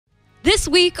This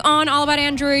week on All About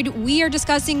Android, we are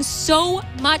discussing so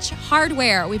much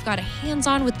hardware. We've got a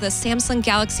hands-on with the Samsung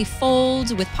Galaxy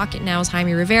Fold with PocketNow's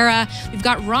Jaime Rivera. We've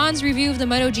got Ron's review of the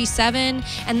Moto G7,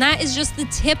 and that is just the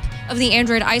tip of the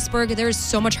Android iceberg. There is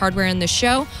so much hardware in this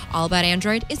show. All About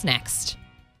Android is next.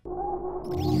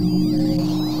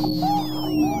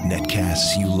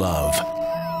 Netcasts you love.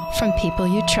 From people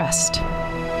you trust.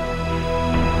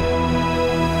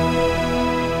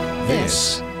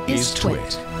 This is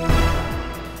Twit.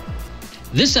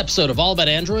 This episode of All About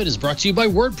Android is brought to you by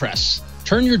WordPress.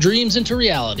 Turn your dreams into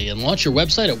reality and launch your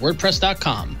website at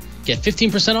WordPress.com. Get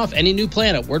 15% off any new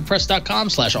plan at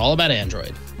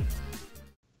WordPress.com/allaboutandroid.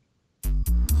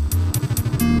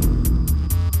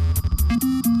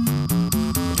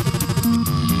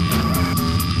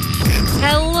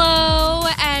 Hello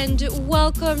and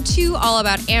welcome to All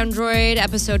About Android,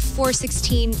 episode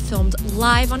 416, filmed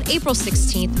live on April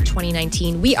 16th,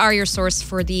 2019. We are your source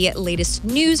for the latest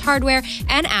news, hardware,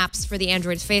 and apps for the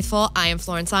Android faithful. I am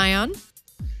Florence Ion.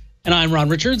 And I'm Ron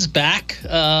Richards, back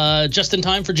just in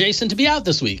time for Jason to be out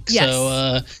this week.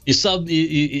 Yes. So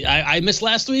I missed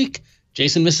last week.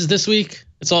 Jason misses this week.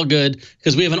 It's all good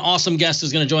because we have an awesome guest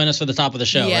who's going to join us for the top of the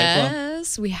show, right, Flo?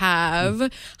 Yes, we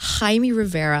have Jaime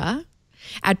Rivera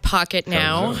at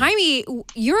PocketNow. Jaime,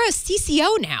 you're a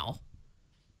CCO now.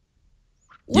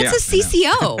 What's a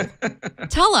CCO?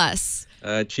 Tell us.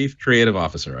 Chief Creative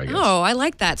Officer, I guess. Oh, I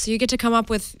like that. So you get to come up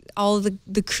with all of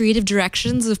the creative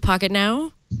directions of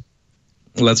PocketNow?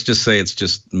 Let's just say it's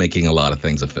just making a lot of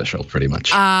things official, pretty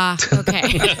much.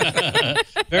 Okay.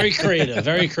 Very creative,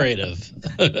 very creative.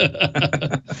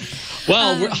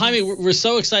 Well, Jaime, we're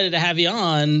so excited to have you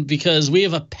on because we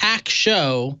have a packed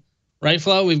show. Right,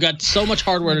 Flo? We've got so much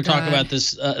hardware to talk about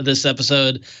this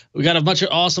episode. We got a bunch of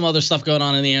awesome other stuff going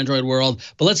on in the Android world.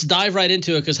 But let's dive right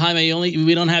into it because, Jaime,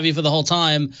 we don't have you for the whole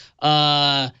time.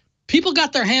 People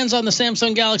got their hands on the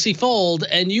Samsung Galaxy Fold,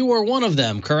 and you were one of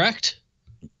them, correct?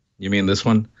 You mean this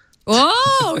one?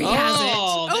 Oh, he has it.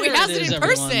 Oh, He has it in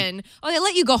everyone. person. Oh, they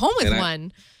let you go home with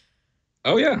one.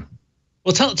 Oh, yeah.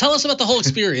 Well, tell us about the whole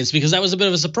experience because that was a bit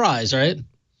of a surprise, right?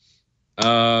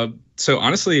 So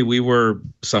honestly, we were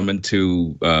summoned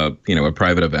to, a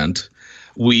private event.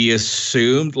 We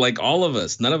assumed, like all of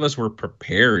us, none of us were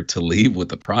prepared to leave with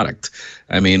the product.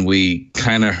 I mean, we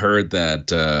kind of heard that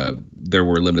there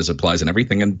were limited supplies and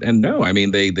everything. And no, I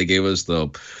mean, they gave us the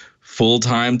full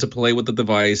time to play with the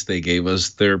device. They gave us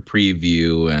their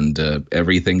preview and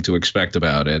everything to expect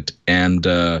about it. And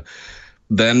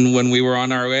then when we were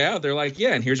on our way out, they're like,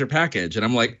 yeah, and here's your package. And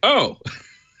I'm like, oh.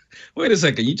 Wait a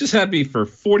second, you just had me for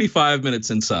 45 minutes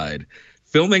inside,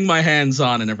 filming my hands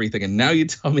on and everything, and now you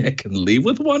tell me I can leave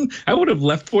with one? I would have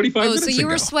left 45 minutes ago. Oh, so you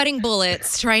were sweating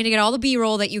bullets, trying to get all the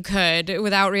B-roll that you could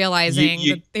without realizing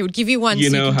that they would give you one so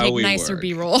you can take nicer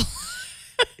B-roll.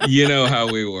 You know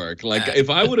how we work. Like,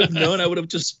 if I would have known, I would have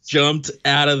just jumped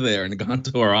out of there and gone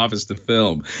to our office to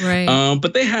film. Right.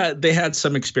 But they had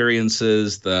some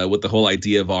experiences with the whole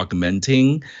idea of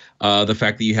augmenting the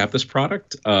fact that you have this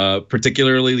product,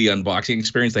 particularly the unboxing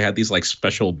experience. They had these like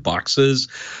special boxes.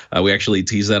 We actually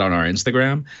teased that on our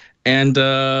Instagram. And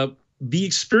the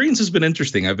experience has been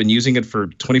interesting. I've been using it for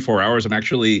 24 hours. I'm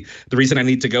actually, the reason I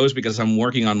need to go is because I'm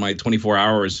working on my 24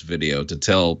 hours video to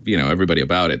tell, everybody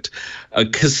about it.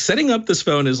 Because setting up this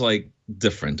phone is like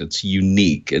different. It's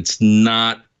unique. It's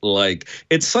not like,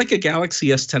 it's like a Galaxy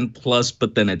S10 Plus,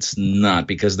 but then it's not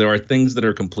because there are things that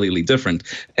are completely different.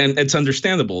 And it's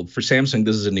understandable. For Samsung,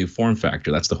 this is a new form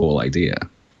factor. That's the whole idea.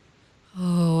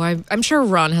 Oh, I'm sure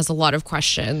Ron has a lot of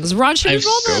questions. Ron, should we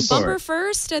roll the bumper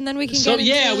first, and then we can get into...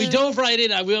 Yeah, we dove right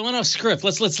in. We went off script.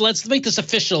 Let's make this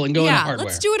official and go into hardware.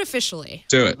 Let's do it officially.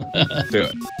 Do it. Do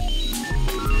it.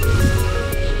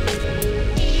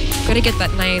 Gotta get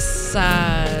that nice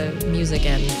music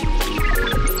in.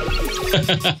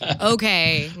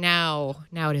 Okay, now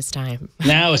it is time.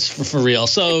 Now it's for real.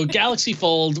 So Galaxy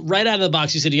Fold, right out of the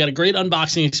box, you said you got a great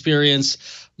unboxing experience.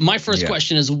 My first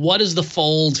question is, what does the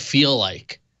Fold feel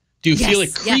like? Do you feel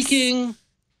it creaking?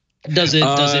 Does it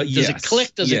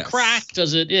click? Does it crack?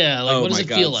 Does it what does it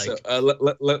feel like? So,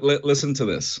 listen to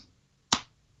this.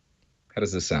 How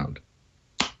does this sound?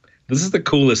 This is the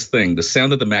coolest thing. The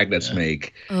sound that the magnets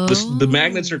make. The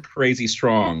magnets are crazy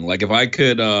strong. Like if I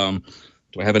could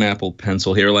do I have an Apple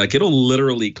Pencil here? Like it'll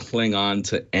literally cling on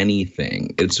to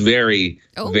anything. It's very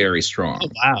strong.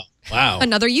 Oh, wow.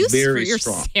 Another use very for your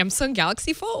strong. Samsung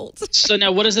Galaxy Fold. So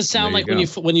now what does it sound like when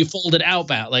you fold it out,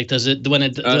 Matt? Like does it when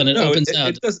it opens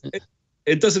out?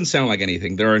 it doesn't sound like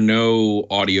anything. There are no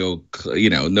audio,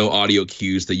 no audio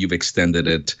cues that you've extended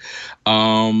it.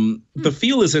 The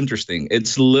feel is interesting.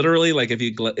 It's literally like if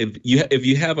you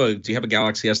have a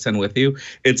Galaxy S10 with you,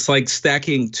 it's like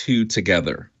stacking two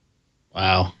together.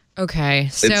 Wow. Okay.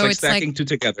 So It's like stacking two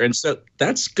together. And so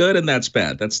that's good and that's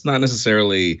bad. That's not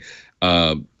necessarily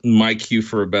my cue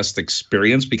for a best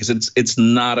experience because it's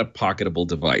not a pocketable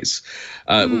device.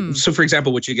 So, for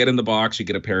example, what you get in the box, you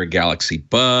get a pair of Galaxy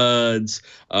Buds.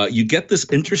 You get this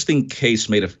interesting case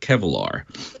made of Kevlar,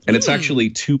 and it's actually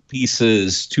two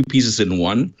pieces in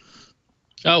one.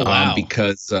 Oh, wow.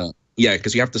 Because you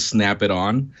have to snap it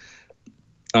on.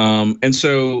 And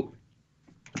so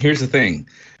here's the thing.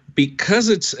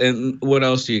 Because and what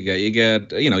else do you get? You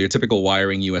get, your typical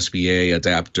wiring, USB-A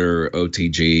adapter,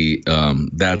 OTG.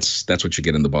 That's what you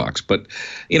get in the box. But,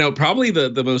 probably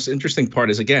the most interesting part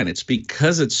is, again, it's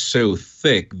because it's so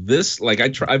thick. This,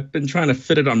 I've been trying to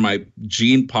fit it on my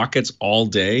jean pockets all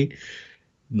day.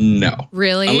 No.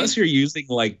 Really? Unless you're using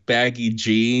like baggy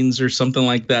jeans or something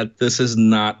like that, this is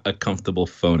not a comfortable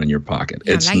phone in your pocket.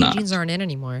 Yeah, it's baggy not. jeans aren't in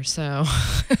anymore, so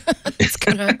it's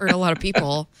gonna hurt a lot of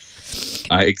people.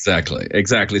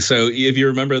 Exactly. So if you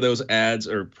remember those ads,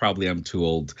 or probably I'm too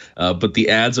old, but the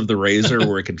ads of the Razor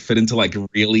where it could fit into like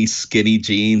really skinny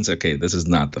jeans. Okay, this is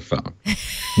not the phone.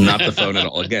 Not the phone at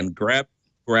all. Again, grab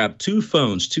two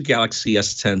phones, two Galaxy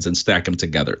S10s, and stack them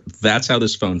together. That's how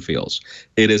this phone feels.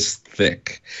 It is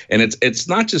thick. And it's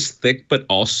not just thick, but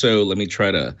also,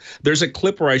 there's a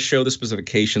clip where I show the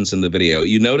specifications in the video.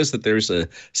 You notice that there's a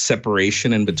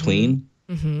separation in between.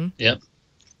 Mm-hmm. Yep.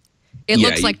 It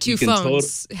looks like two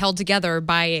phones held together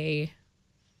by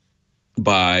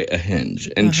a hinge.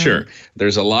 And sure,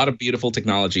 there's a lot of beautiful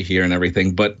technology here and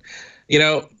everything. But,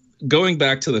 going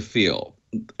back to the feel,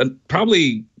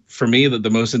 probably for me, the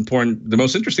most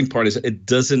interesting part is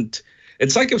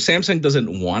it's like if Samsung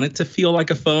doesn't want it to feel like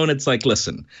a phone, it's like,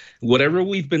 listen, whatever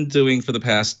we've been doing for the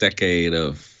past decade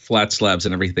of flat slabs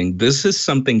and everything, this is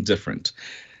something different.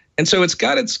 And so it's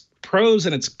got its pros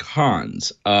and its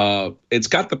cons. It's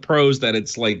got the pros that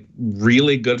it's like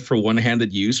really good for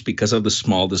one-handed use because of the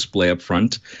small display up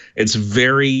front. It's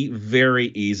very, very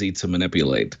easy to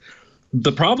manipulate.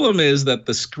 The problem is that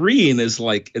the screen is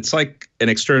it's like an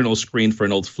external screen for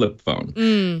an old flip phone.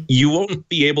 You won't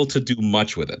be able to do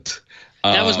much with it.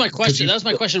 That was my question.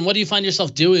 What do you find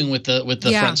yourself doing with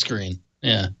the front screen?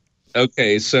 Yeah.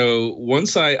 Okay, so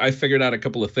once I figured out a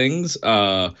couple of things.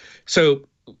 So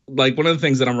like one of the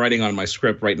things that I'm writing on my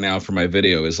script right now for my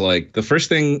video is like the first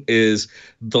thing is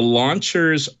the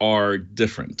launchers are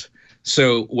different.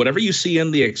 So whatever you see in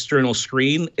the external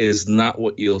screen is not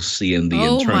what you'll see in the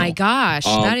internal. Oh my gosh,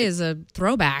 that is a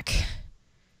throwback.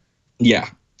 Yeah,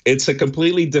 it's a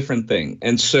completely different thing.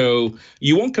 And so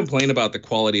you won't complain about the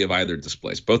quality of either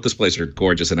displays. Both displays are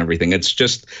gorgeous and everything. It's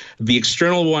just the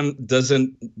external one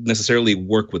doesn't necessarily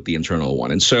work with the internal one.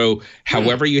 And so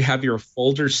however you have your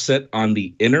folders set on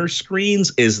the inner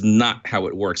screens is not how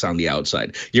it works on the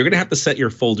outside. You're going to have to set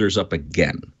your folders up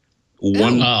again.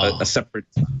 A separate.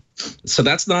 So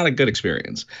that's not a good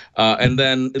experience. And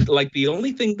then like the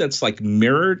only thing that's like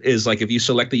mirrored is like if you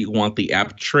select that you want the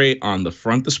app tray on the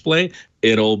front display,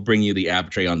 it'll bring you the app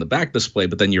tray on the back display,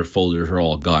 but then your folders are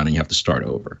all gone and you have to start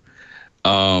over.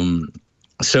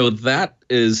 So that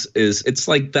is it's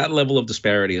like that level of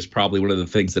disparity is probably one of the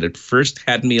things that at first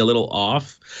had me a little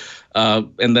off.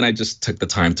 And then I just took the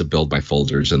time to build my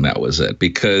folders, and that was it.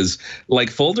 Because like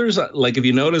folders, like if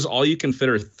you notice, all you can fit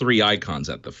are 3 icons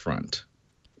at the front.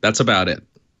 That's about it.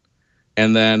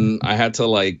 And then I had to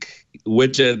like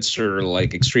widgets are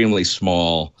like extremely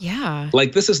small. Yeah.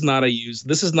 Like this is not a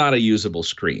usable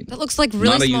screen. That looks like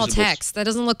really small text. That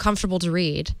doesn't look comfortable to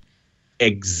read.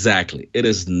 Exactly. It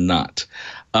is not.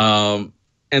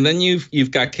 And then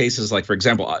you've got cases like, for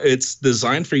example, it's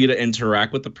designed for you to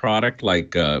interact with the product,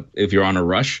 like if you're on a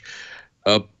rush.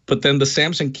 But then the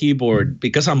Samsung keyboard,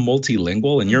 because I'm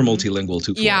multilingual and you're multilingual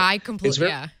too. Yeah, I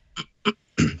completely.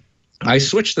 I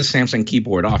switched the Samsung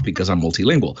keyboard off because I'm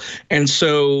multilingual, and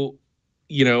so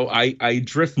I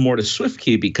drift more to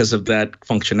SwiftKey because of that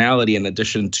functionality. In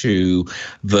addition to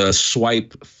the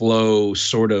swipe flow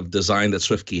sort of design that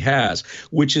SwiftKey has,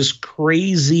 which is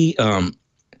crazy.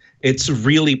 It's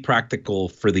really practical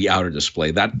for the outer display.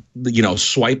 That,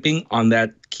 swiping on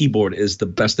that keyboard is the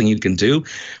best thing you can do.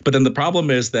 But then the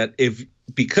problem is that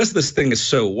because this thing is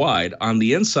so wide, on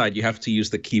the inside, you have to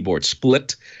use the keyboard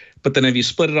split. But then if you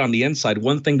split it on the inside,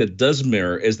 one thing that does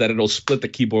mirror is that it'll split the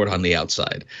keyboard on the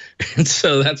outside. And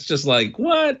so that's just like,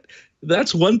 what?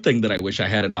 That's one thing that I wish I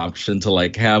had an option to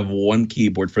like have one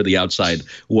keyboard for the outside,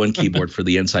 one keyboard for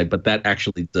the inside, but that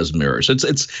actually does mirror. So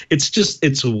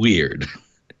it's weird.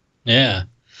 Yeah.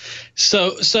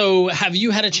 So have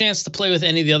you had a chance to play with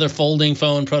any of the other folding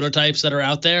phone prototypes that are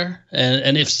out there?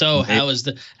 And if so, how does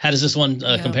this one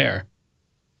compare?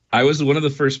 I was one of the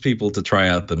first people to try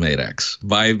out the Mate X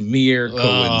by mere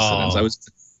coincidence.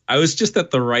 I was just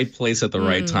at the right place at the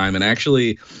right time. And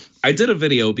actually, I did a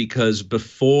video because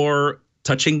before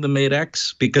touching the Mate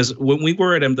X, because when we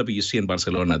were at MWC in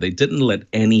Barcelona, they didn't let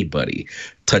anybody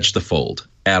touch the Fold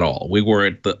at all. We were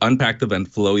at the Unpacked event.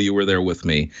 Flo, you were there with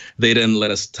me. They didn't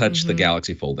let us touch the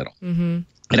Galaxy Fold at all.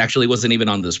 It actually wasn't even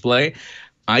on display.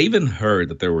 I even heard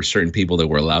that there were certain people that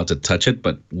were allowed to touch it,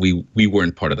 but we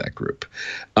weren't part of that group.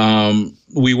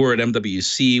 We were at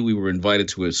MWC. We were invited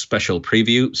to a special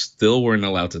preview. Still weren't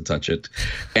allowed to touch it.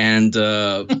 And,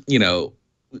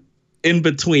 in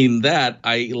between that,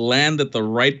 I land at the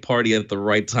right party at the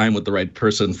right time with the right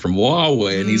person from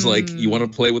Huawei. And he's like, you want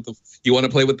to play with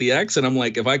the X? And I'm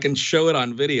like, if I can show it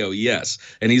on video, yes.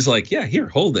 And he's like, yeah, here,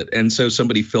 hold it. And so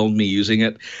somebody filmed me using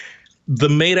it. The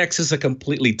Mate X is a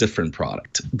completely different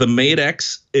product. The Mate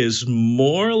X is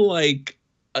more like,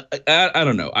 I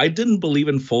don't know. I didn't believe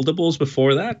in foldables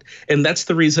before that. And that's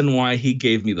the reason why he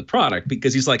gave me the product,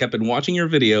 because he's like, I've been watching your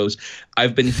videos.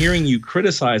 I've been hearing you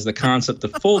criticize the concept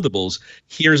of foldables.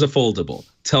 Here's a foldable.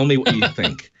 Tell me what you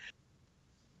think.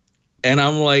 And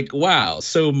I'm like, wow.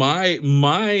 So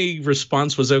my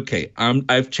response was, okay,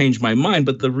 I've changed my mind.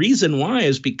 But the reason why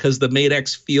is because the Mate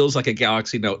X feels like a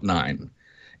Galaxy Note 9.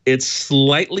 It's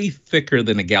slightly thicker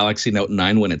than a Galaxy Note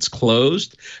 9 when it's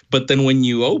closed, but then when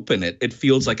you open it, it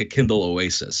feels like a Kindle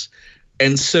Oasis.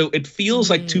 And so it feels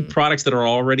like two products that are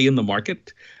already in the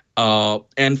market.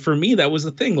 And for me, that was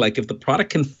the thing. Like, if the product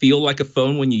can feel like a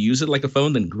phone when you use it like a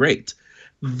phone, then great.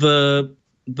 The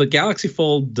Galaxy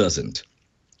Fold doesn't.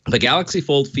 The Galaxy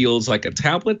Fold feels like a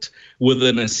tablet with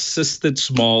an assisted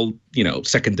small,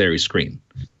 secondary screen.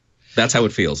 That's how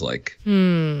it feels like.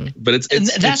 But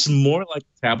it's more like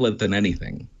a tablet than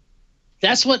anything.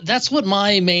 That's what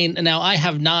my main. Now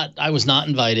I was not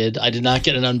invited. I did not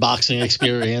get an unboxing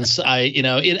experience.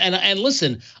 And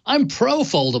listen, I'm pro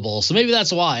foldable, so maybe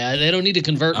that's why they don't need to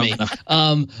convert me.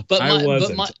 But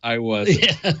I wasn't.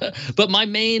 Yeah, but my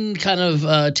main kind of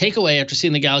takeaway after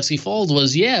seeing the Galaxy Fold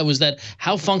was that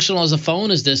how functional as a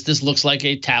phone is this? This looks like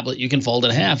a tablet you can fold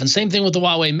in half, and same thing with the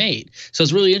Huawei Mate. So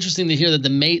it's really interesting to hear that the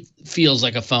Mate feels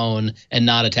like a phone and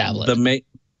not a tablet. The Mate.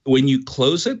 When you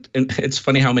close it, and it's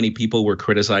funny how many people were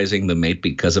criticizing the Mate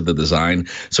because of the design.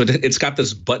 So it's got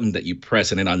this button that you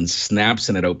press and it unsnaps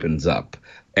and it opens up.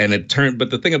 And but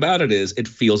the thing about it is it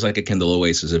feels like a Kindle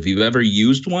Oasis. If you've ever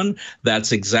used one,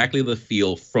 that's exactly the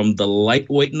feel, from the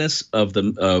lightweightness of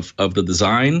the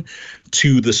design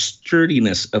to the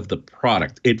sturdiness of the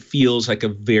product. It feels like a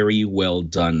very well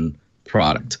done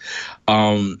product.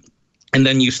 And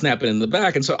then you snap it in the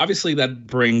back. And so obviously that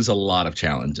brings a lot of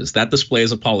challenges. That display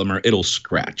is a polymer. It'll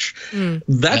scratch.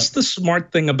 That's the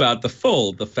smart thing about the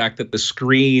Fold, the fact that the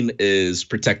screen is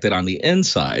protected on the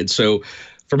inside. So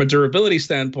from a durability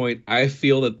standpoint, I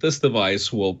feel that this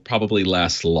device will probably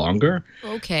last longer.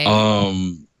 Okay.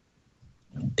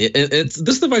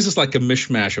 This device is like a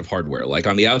mishmash of hardware. Like,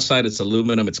 on the outside, it's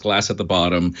aluminum, it's glass at the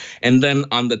bottom. And then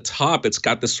on the top, it's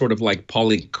got this sort of like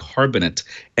polycarbonate.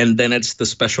 And then it's the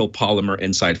special polymer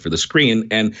inside for the screen.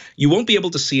 And you won't be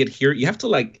able to see it here. You have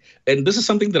to and this is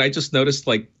something that I just noticed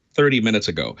like 30 minutes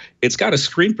ago. It's got a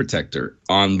screen protector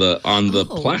on the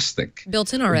plastic.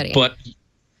 Built in already.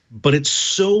 But it's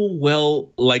so well,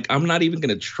 like, I'm not even going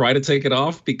to try to take it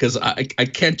off because I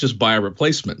can't just buy a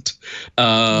replacement.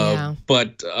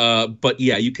 But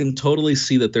yeah, you can totally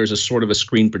see that there's a sort of a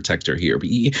screen protector here. But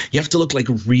you have to look like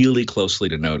really closely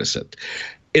to notice it.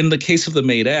 In the case of the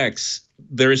Mate X,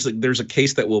 there's a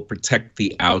case that will protect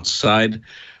the outside,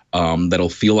 that'll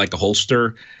feel like a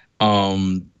holster.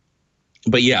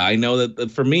 But yeah, I know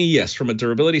that for me, yes, from a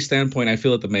durability standpoint, I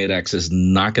feel that the Mate X is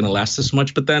not going to last as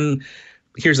much. But then,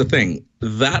 here's the thing.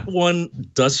 That one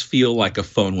does feel like a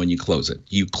phone when you close it.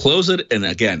 You close it, and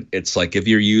again, it's like if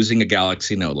you're using a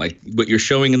Galaxy Note, like what you're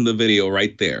showing in the video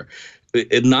right there.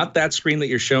 Not that screen that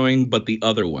you're showing, but the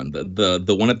other one,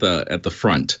 the one at the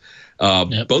front.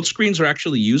 Both screens are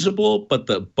actually usable, but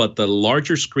the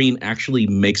larger screen actually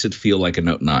makes it feel like a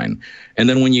Note 9. And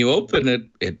then when you open it,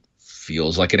 it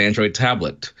feels like an Android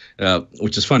tablet,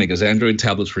 which is funny because Android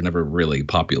tablets were never really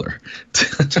popular.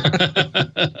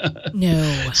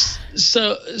 No.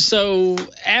 So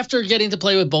after getting to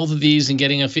play with both of these and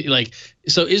getting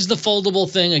so is the foldable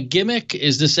thing a gimmick?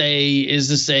 Is this a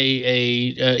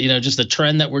just a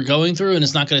trend that we're going through and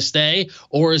it's not going to stay,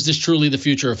 or is this truly the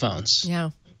future of phones? Yeah.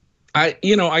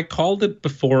 I called it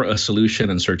before a solution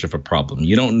in search of a problem.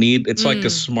 You don't need, it's like a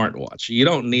smartwatch. You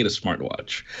don't need a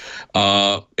smartwatch.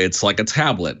 It's like a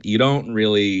tablet. You don't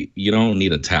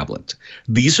need a tablet.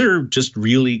 These are just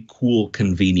really cool,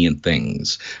 convenient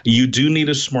things. You do need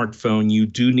a smartphone. You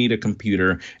do need a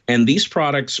computer. And these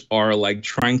products are like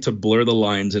trying to blur the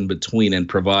lines in between and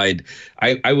provide,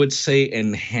 I would say,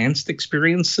 enhanced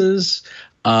experiences.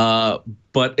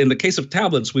 But in the case of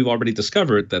tablets, we've already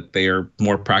discovered that they are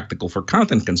more practical for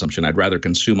content consumption. I'd rather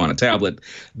consume on a tablet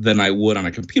than I would on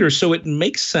a computer. So it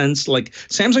makes sense. Like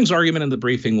Samsung's argument in the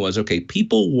briefing was, okay,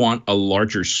 people want a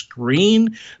larger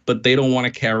screen, but they don't want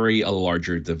to carry a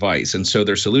larger device. And so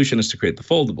their solution is to create the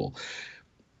foldable.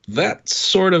 That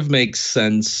sort of makes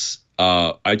sense.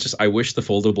 I wish the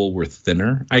foldable were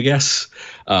thinner, I guess.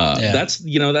 That's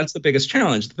the biggest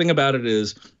challenge. The thing about it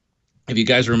is, if you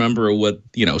guys remember what,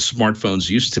 smartphones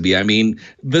used to be, I mean,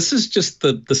 this is just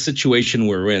the situation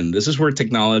we're in. This is where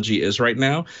technology is right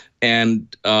now.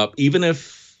 And even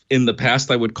if in the past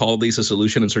I would call these a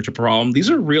solution in search of a problem, these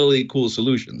are really cool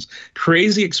solutions.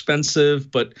 Crazy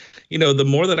expensive, but, the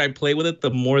more that I play with it, the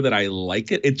more that I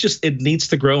like it. It needs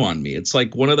to grow on me. It's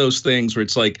like one of those things where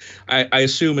it's like, I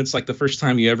assume it's like the first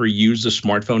time you ever used a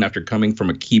smartphone after coming from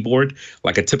a keyboard,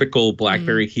 like a typical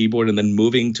BlackBerry keyboard, and then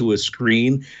moving to a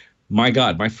screen. My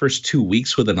God, my first 2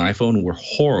 weeks with an iPhone were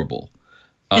horrible.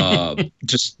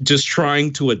 Just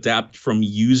trying to adapt from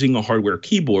using a hardware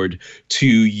keyboard to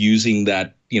using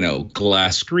that,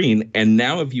 glass screen. And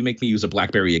now if you make me use a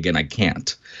BlackBerry again, I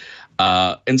can't.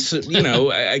 And so,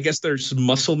 I guess there's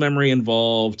muscle memory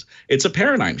involved. It's a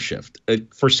paradigm shift.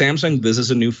 For Samsung, this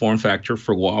is a new form factor.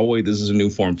 For Huawei, this is a new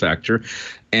form factor.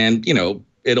 And,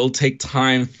 it'll take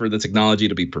time for the technology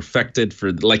to be perfected.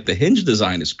 For like the hinge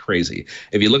design is crazy.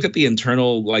 If you look at the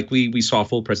internal, like we saw a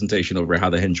full presentation over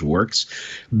how the hinge works,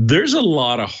 there's a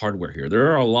lot of hardware here.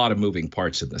 There are a lot of moving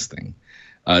parts in this thing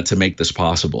to make this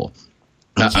possible.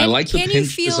 I like the hinge. Can you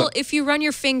feel, if you run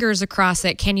your fingers across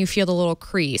it, can you feel the little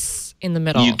crease in the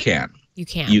middle? You can. You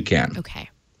can. You can.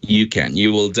 Okay. You can.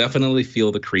 You will definitely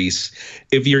feel the crease.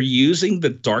 If you're using the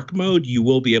dark mode, you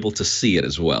will be able to see it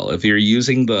as well. If you're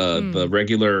using the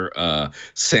regular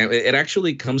it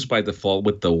actually comes by default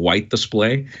with the white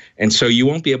display, and so you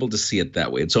won't be able to see it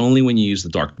that way. It's only when you use the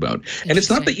dark mode. And it's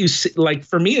not that you see, like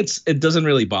for me, it doesn't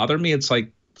really bother me. It's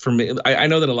like for me, I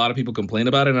know that a lot of people complain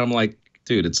about it, and I'm like,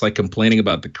 dude, it's like complaining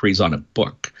about the crease on a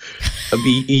book.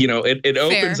 It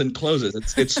opens and closes.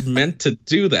 It's meant to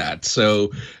do that.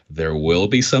 So there will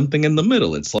be something in the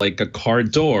middle. It's like a car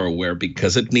door where,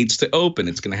 because it needs to open,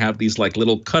 it's going to have these like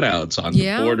little cutouts on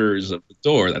the borders of the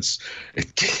door. That's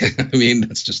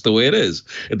just the way it is.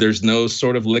 There's no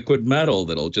sort of liquid metal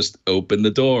that'll just open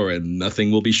the door and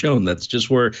nothing will be shown. That's just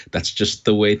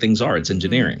the way things are. It's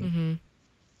engineering. Mm-hmm.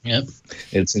 Yep.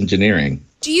 It's engineering.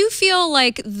 Do you feel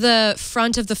like the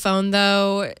front of the phone,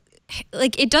 though,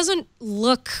 like it doesn't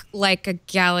look like a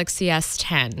Galaxy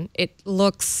S10? It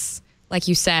looks, like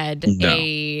you said,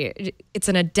 it's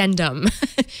an addendum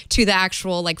to the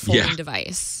actual like folding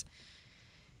device.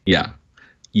 Yeah.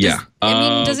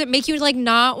 Does it make you like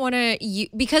not want to?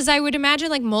 Because I would imagine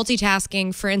like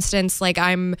multitasking, for instance, like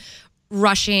I'm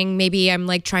rushing, maybe I'm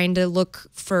like trying to look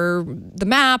for the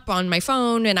map on my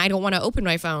phone and I don't want to open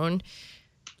my phone.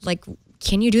 Like,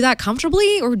 can you do that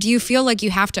comfortably, or do you feel like you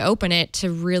have to open it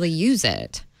to really use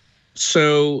it?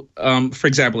 So, for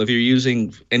example, if you're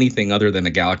using anything other than a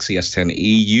Galaxy S10e,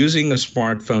 using a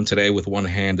smartphone today with one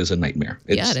hand is a nightmare.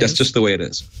 That's just the way it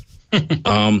is.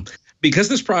 Because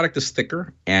this product is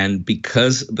thicker and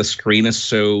because the screen is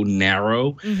so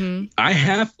narrow, I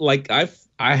have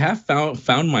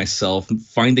found myself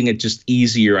finding it just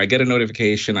easier. I get a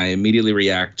notification, I immediately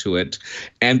react to it.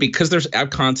 And because there's app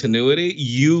continuity,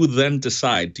 you then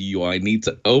decide, do I need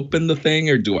to open the thing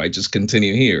or do I just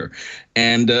continue here?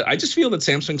 And I just feel that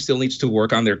Samsung still needs to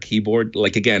work on their keyboard.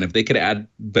 Like, again, if they could add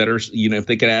better, if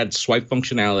they could add swipe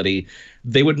functionality,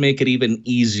 they would make it even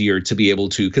easier to be able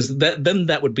to, because then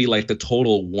that would be like the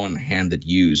total one-handed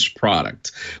use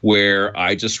product where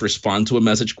I just respond to a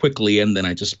message quickly and then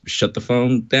I just shut the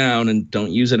phone down and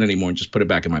don't use it anymore and just put it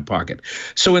back in my pocket.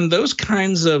 So in those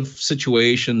kinds of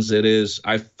situations,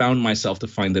 I found myself to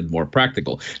find it more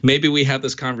practical. Maybe we have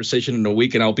this conversation in a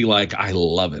week and I'll be like, I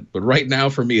love it. But right now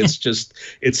for me,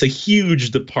 it's a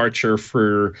huge departure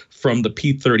from the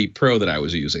P30 Pro that I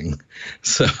was using.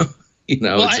 So,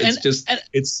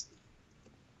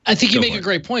 I think you make a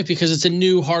great point because it's a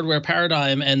new hardware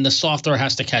paradigm and the software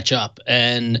has to catch up.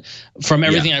 And from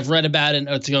everything I've read about it and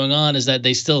what's going on is that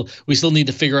we still need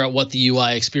to figure out what the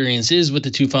UI experience is with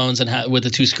the two phones and with the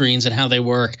two screens and how they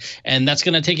work. And that's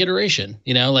going to take iteration.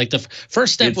 Like the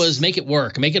first step was make it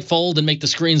work, make it fold and make the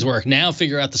screens work. Now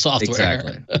figure out the software.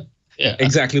 Exactly. Yeah.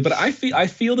 Exactly. But I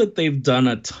feel that they've done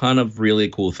a ton of really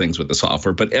cool things with the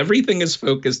software, but everything is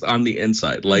focused on the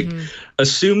inside. Like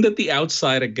assume that the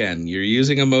outside, again, you're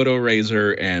using a Moto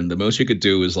Razr and the most you could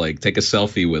do is like take a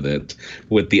selfie with it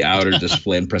with the outer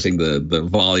display and pressing the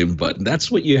volume button.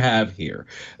 That's what you have here.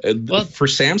 For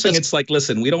Samsung, it's like,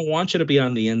 listen, we don't want you to be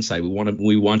on the inside.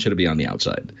 We want you to be on the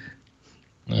outside.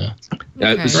 Yeah.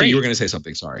 Okay. So you were going to say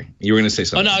something. Sorry, you were going to say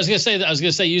something. Oh no, I was going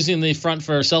to say using the front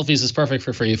for selfies is perfect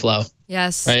for you, Flo.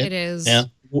 Yes, right? it is. Yeah.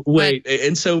 Wait,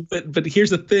 and so, but here's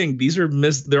the thing: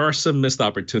 there are some missed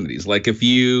opportunities. Like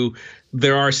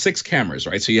there are 6 cameras,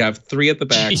 right? So you have 3 at the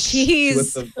back,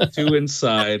 2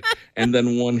 inside, and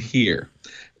then 1 here.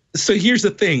 So here's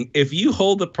the thing: if you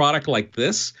hold the product like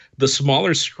this, the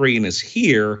smaller screen is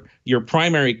here. Your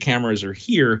primary cameras are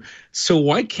here. So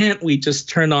why can't we just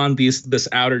turn on this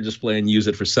outer display and use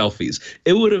it for selfies?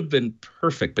 It would have been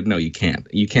perfect, but no, you can't.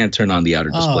 You can't turn on the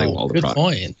outer display while the product. Good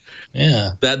point.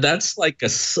 Yeah. That's like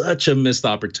such a missed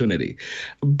opportunity.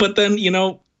 But then,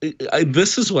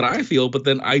 this is what I feel, but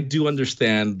then I do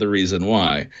understand the reason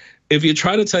why. If you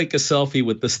try to take a selfie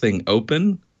with this thing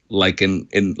open, like in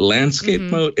landscape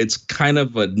mode, it's kind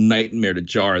of a nightmare to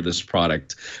jar this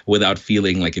product without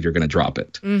feeling like if you're going to drop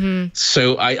it.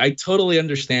 So I totally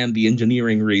understand the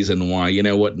engineering reason why,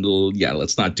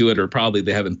 let's not do it, or probably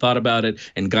they haven't thought about it.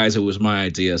 And guys, it was my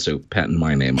idea, so patent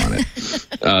my name on it.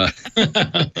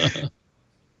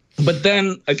 But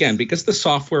then again, because the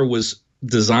software was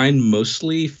designed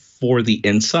mostly for the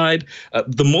inside,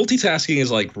 the multitasking is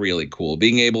like really cool.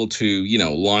 Being able to,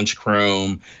 launch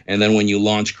Chrome, and then when you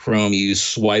launch Chrome, you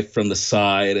swipe from the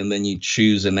side, and then you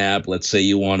choose an app. Let's say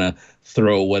you want to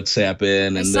throw WhatsApp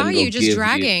in, and I then saw you just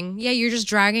dragging. You're just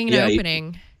dragging and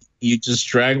opening. You just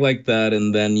drag like that,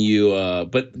 and then you.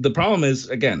 But the problem is,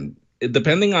 again,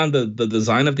 depending on the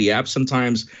design of the app,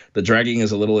 sometimes the dragging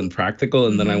is a little impractical,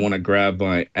 and then I want to grab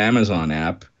my Amazon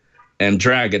app and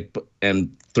drag it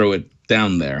and throw it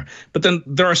down there. But then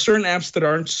there are certain apps that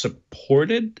aren't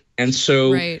supported. And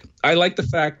so I like the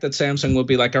fact that Samsung will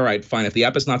be like, all right, fine. If the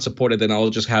app is not supported, then I'll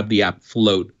just have the app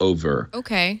float over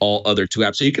all other 2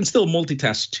 apps. So you can still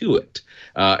multitask to it.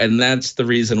 And that's the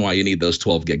reason why you need those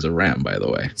 12 gigs of RAM, by the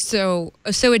way. So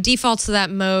it defaults to that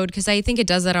mode because I think it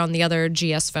does that on the other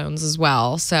GS phones as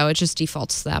well. So it just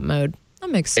defaults to that mode. That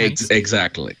makes sense.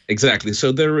 Exactly.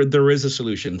 So there is a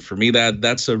solution for me.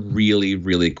 That's a really,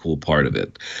 really cool part of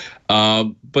it.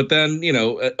 But then,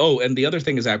 and the other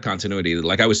thing is app continuity.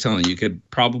 Like I was telling you, you could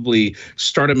probably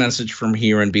start a message from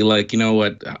here and be like, you know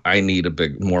what, I need a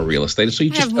bit more real estate. So you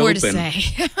just have more to say.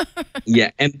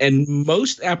 Yeah, and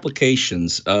most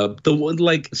applications, the one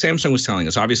like Samsung was telling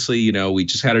us, obviously, we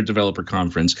just had a developer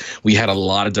conference. We had a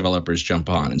lot of developers jump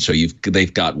on, and so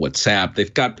they've got WhatsApp,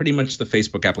 they've got pretty much the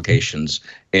Facebook applications,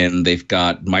 and they've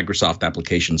got Microsoft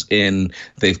applications in,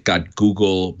 they've got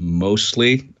Google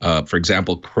mostly. For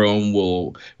example, Chrome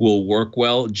will work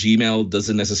well. Gmail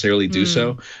doesn't necessarily do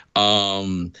so.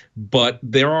 But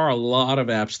there are a lot of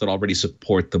apps that already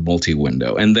support the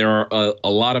multi-window, and there are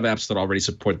a lot of apps that already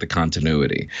support the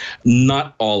continuity.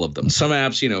 Not all of them. Some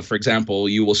apps, for example,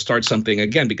 you will start something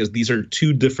again because these are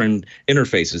 2 different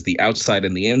interfaces, the outside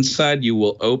and the inside. You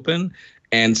will open,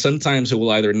 and sometimes it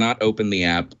will either not open the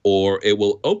app or it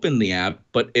will open the app,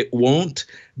 but it won't.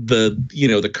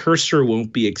 The cursor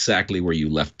won't be exactly where you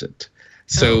left it.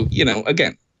 So,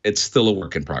 again, it's still a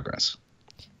work in progress.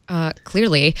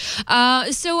 Clearly.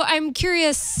 So I'm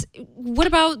curious, what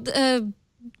about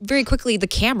very quickly the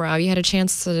camera? You had a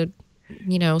chance to,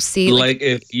 see. Like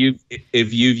if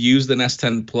you've used an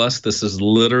S10 Plus, this is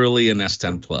literally an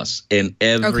S10 Plus in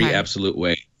every absolute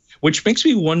way. which makes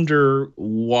me wonder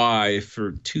why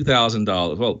for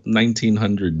 $2,000, well,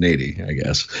 1,980, I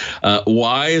guess.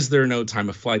 Why is there no time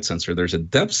of flight sensor? There's a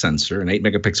depth sensor, an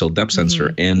 8-megapixel depth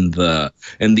sensor in the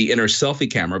inner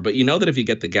selfie camera. But you know that if you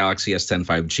get the Galaxy S10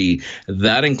 5G,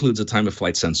 that includes a time of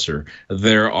flight sensor.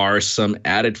 There are some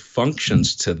added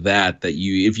functions to that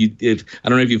if I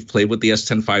don't know if you've played with the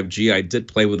S10 5G. I did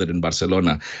play with it in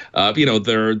Barcelona.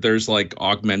 There's like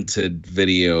augmented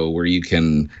video where you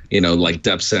can, like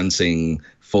depth sensing,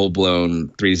 full-blown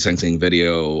 3D sensing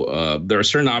video. There are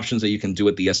certain options that you can do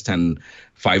with the S10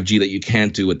 5G that you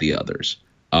can't do with the others.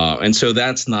 And so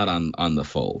that's not on the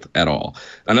Fold at all.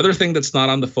 Another thing that's not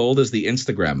on the Fold is the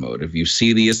Instagram mode. If you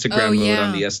see the Instagram mode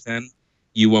on the S10,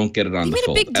 you won't get it on the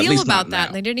Fold. They made a big deal about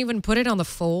that. They didn't even put it on the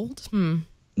Fold.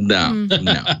 No.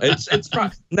 It's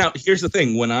now, here's the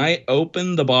thing. When I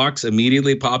opened the box,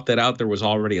 immediately popped that out, there was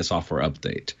already a software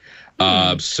update.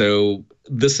 So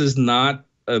this is not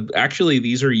actually,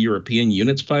 these are European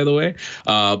units, by the way.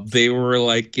 They were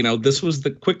like, this was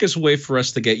the quickest way for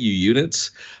us to get you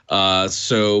units.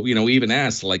 So, we even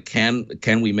asked, like,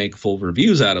 can we make full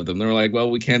reviews out of them? They're like, well,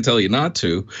 we can't tell you not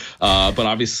to. But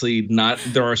obviously not.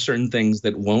 There are certain things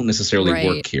that won't necessarily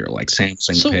work here, like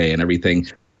Samsung Pay and everything.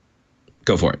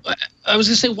 Go for it. I was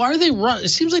gonna say, why are they? It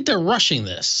seems like they're rushing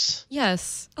this.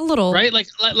 Yes, a little. Right, like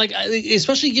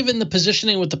especially given the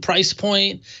positioning with the price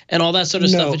point and all that sort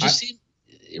of stuff. It just seems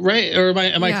right, or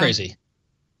am I crazy?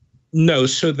 No,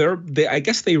 so I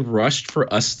guess they rushed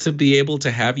for us to be able to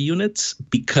have units,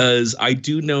 because I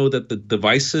do know that the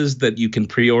devices that you can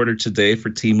pre-order today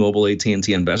for T-Mobile,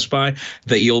 AT&T, and Best Buy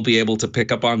that you'll be able to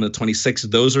pick up on the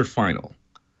 26th, those are final.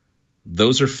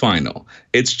 Those are final.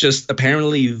 It's just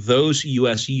apparently those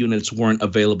US units weren't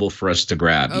available for us to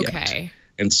grab yet.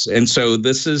 And so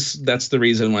that's the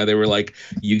reason why they were like,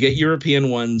 you get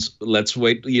European ones. Let's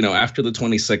wait, after the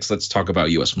 26th, let's talk about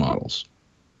US models.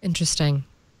 Interesting.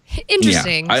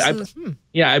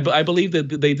 Yeah, I believe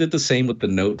that they did the same with the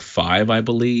Note 5, I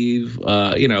believe.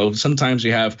 Sometimes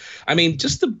you have,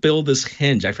 just to build this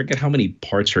hinge, I forget how many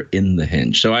parts are in the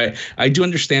hinge. So I do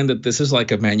understand that this is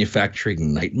like a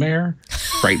manufacturing nightmare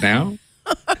right now.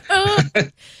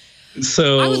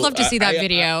 So I would love to see that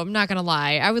video. I'm not going to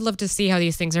lie. I would love to see how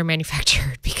these things are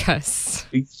manufactured, because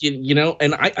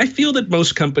and I feel that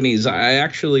most companies, I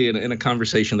actually, in a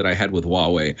conversation that I had with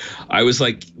Huawei, I was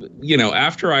like,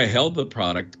 after I held the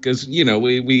product, because,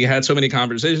 we had so many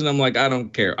conversations, I'm like, I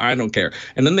don't care.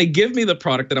 And then they give me the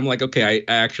product that I'm like, okay,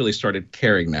 I actually started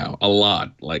caring now a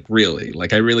lot, like really,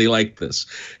 like I really like this.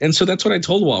 And so that's what I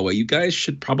told Huawei. You guys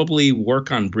should probably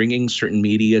work on bringing certain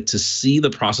media to see the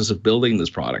process of building this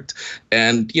product.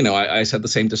 And, I said the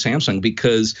same to Samsung,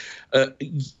 because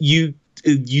you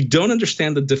don't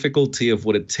understand the difficulty of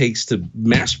what it takes to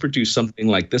mass produce something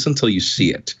like this until you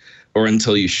see it or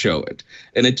until you show it.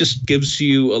 And it just gives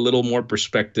you a little more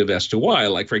perspective as to why.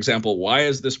 Like, for example, why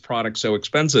is this product so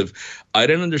expensive? I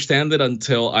didn't understand it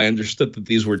until I understood that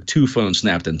these were two phones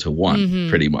snapped into one,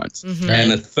 pretty much,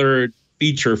 and a third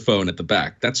feature phone at the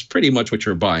back. That's pretty much what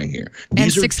you're buying here.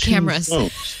 These and 6 cameras.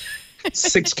 Phones.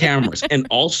 6 cameras. And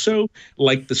also,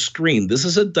 like, the screen. This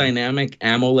is a dynamic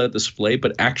AMOLED display,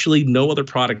 but actually no other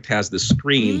product has this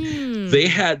screen.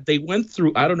 They went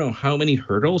through I don't know how many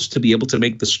hurdles to be able to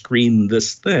make the screen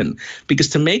this thin, because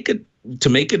to make it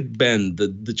bend,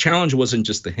 the challenge wasn't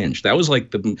just the hinge. That was like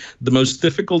the most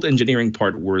difficult engineering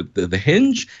part, were the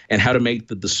hinge and how to make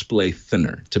the display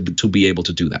thinner to be able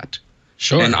to do that.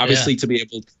 Sure. And obviously to be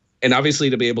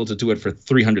able to do it for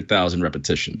 300,000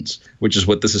 repetitions, which is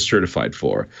what this is certified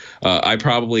for. I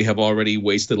probably have already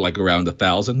wasted like around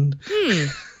 1,000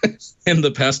 in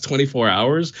the past 24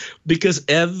 hours, because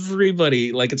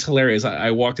everybody, like, it's hilarious.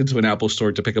 I walked into an Apple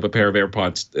store to pick up a pair of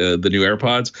AirPods, the new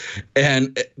AirPods,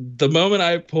 and the moment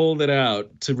I pulled it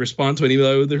out to respond to an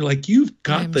email, they're like, "You've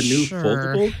got the new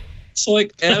foldable?" So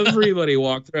like everybody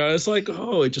walked around. It's like,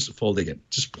 oh, it's just folding it,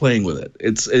 just playing with it.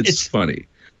 It's funny.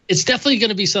 It's definitely going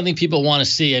to be something people want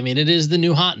to see. I mean, it is the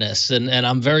new hotness, and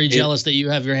I'm very jealous that you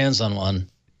have your hands on one.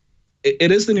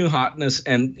 It is the new hotness,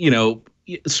 and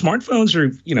smartphones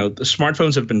the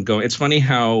smartphones have been going. It's funny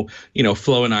how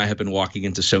Flo and I have been walking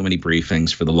into so many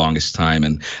briefings for the longest time,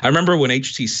 and I remember when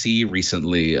HTC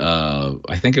recently,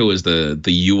 I think it was the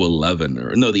U11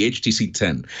 the HTC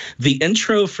 10. The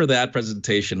intro for that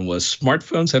presentation was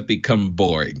 "Smartphones have become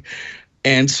boring."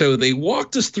 And so they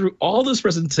walked us through all this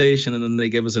presentation, and then they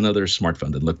gave us another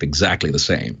smartphone that looked exactly the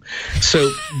same.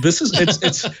 So this is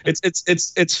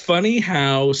it's funny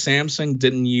how Samsung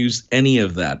didn't use any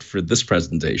of that for this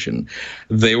presentation.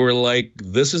 They were like,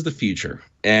 "This is the future,"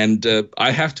 and I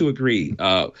have to agree.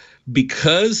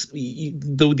 because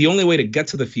the only way to get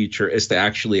to the future is to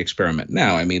actually experiment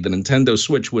now. I mean, the Nintendo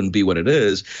Switch wouldn't be what it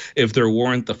is if there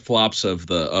weren't the flops of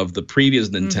the previous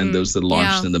Nintendos that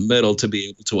launched in the middle to be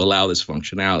able to allow this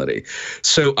functionality.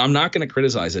 So I'm not going to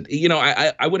criticize it. You know,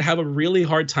 I would have a really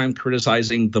hard time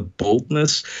criticizing the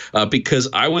boldness because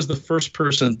I was the first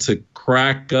person to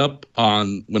crack up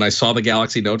on when I saw the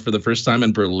Galaxy Note for the first time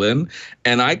in Berlin,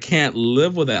 and I can't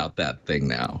live without that thing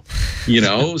now. You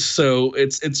know, so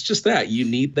it's just that you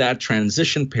need that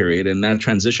transition period, and that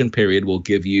transition period will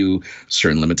give you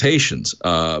certain limitations,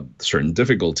 certain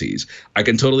difficulties. I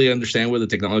can totally understand where the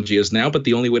technology is now, but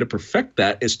the only way to perfect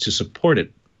that is to support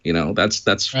it. You know,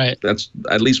 that's right. That's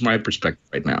at least my perspective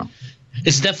right now.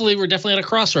 We're definitely at a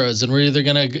crossroads, and we're either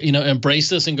gonna embrace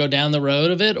this and go down the road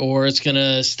of it, or it's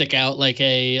gonna stick out like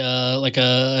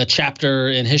a chapter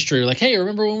in history. Like, hey,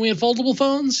 remember when we had foldable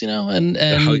phones?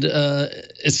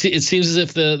 It seems as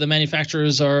if the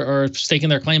manufacturers are staking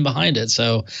their claim behind it.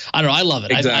 So I don't know. I love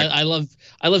it. Exactly.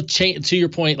 I love to your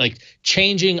point, like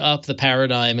changing up the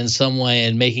paradigm in some way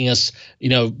and making us,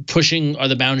 pushing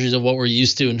the boundaries of what we're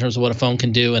used to in terms of what a phone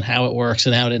can do and how it works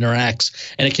and how it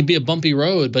interacts. And it can be a bumpy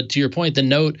road, but to your point, the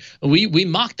Note, we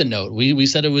mocked the Note. We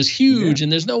said it was huge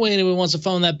and there's no way anyone wants a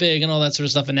phone that big and all that sort of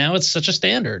stuff. And now it's such a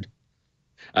standard.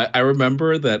 I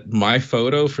remember that my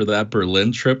photo for that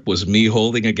Berlin trip was me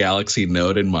holding a Galaxy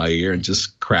Note in my ear and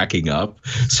just cracking up.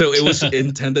 So it was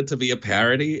intended to be a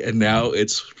parody, and now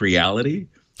it's reality.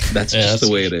 That's just the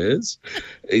way it is.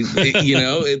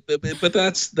 But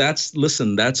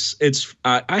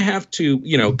I have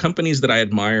to, companies that I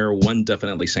admire, one,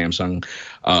 definitely Samsung.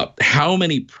 How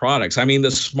many products? I mean, the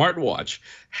smartwatch.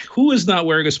 Who is not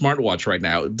wearing a smartwatch right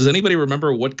now? Does anybody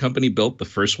remember what company built the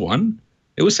first one?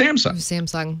 It was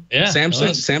Samsung. Yeah.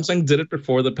 Samsung did it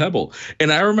before the Pebble.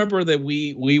 And I remember that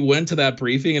we went to that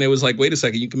briefing and it was like, wait a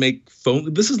second, you can make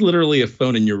phone. This is literally a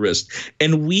phone in your wrist.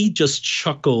 And we just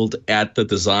chuckled at the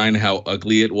design, how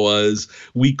ugly it was.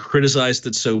 We criticized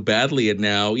it so badly. And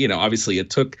now, obviously it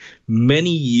took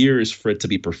many years for it to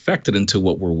be perfected into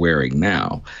what we're wearing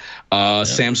now.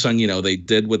 Samsung, they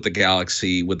did with the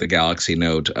Galaxy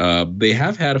Note. They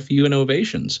have had a few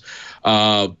innovations.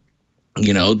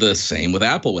 The same with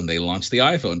Apple when they launched the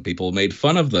iPhone. People made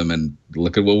fun of them, and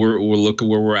look at where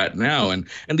we're at now. And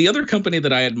the other company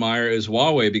that I admire is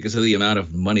Huawei because of the amount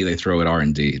of money they throw at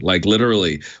R&D. Like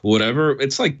literally, whatever.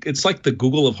 It's like the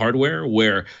Google of hardware,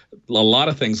 where a lot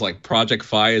of things like Project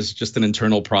Fi is just an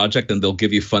internal project, and they'll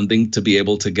give you funding to be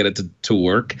able to get it to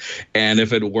work. And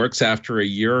if it works after a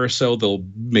year or so, they'll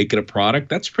make it a product.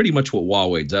 That's pretty much what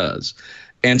Huawei does.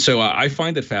 And so I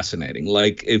find it fascinating.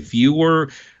 Like if you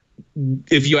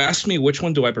ask me which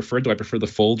one do I prefer the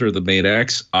Fold or the Mate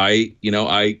X?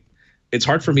 It's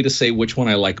hard for me to say which one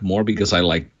I like more because I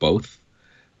like both.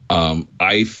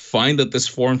 I find that this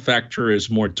form factor is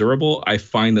more durable. I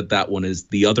find that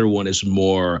the other one is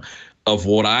more of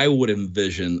what I would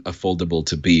envision a foldable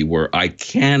to be, where I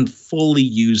can fully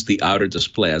use the outer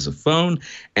display as a phone,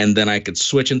 and then I could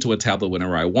switch into a tablet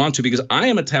whenever I want to, because I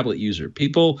am a tablet user.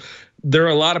 There are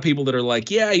a lot of people that are like,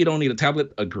 yeah, you don't need a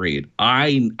tablet. Agreed.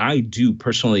 I do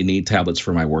personally need tablets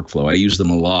for my workflow. I use them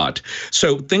a lot.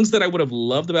 So things that I would have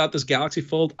loved about this Galaxy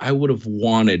Fold, I would have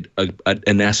wanted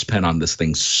an S Pen on this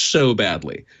thing so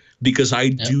badly, because I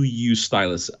do use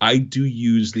stylus. I do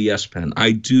use the S Pen.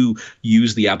 I do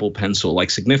use the Apple Pencil like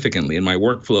significantly in my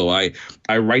workflow.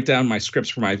 I write down my scripts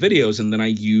for my videos, and then I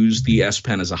use the S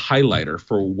Pen as a highlighter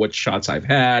for what shots I've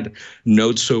had,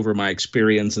 notes over my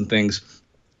experience and things.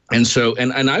 And so,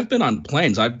 and I've been on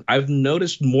planes. I've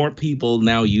noticed more people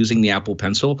now using the Apple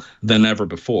Pencil than ever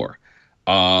before.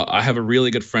 I have a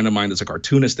really good friend of mine that's a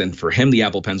cartoonist, and for him, the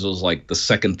Apple Pencil is like the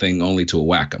second thing only to a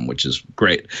Wacom, which is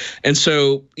great. And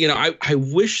so, I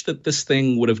wish that this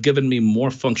thing would have given me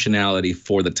more functionality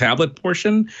for the tablet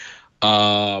portion.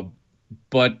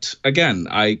 But again,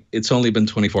 it's only been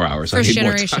 24 hours. First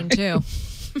generation too.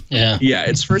 Yeah,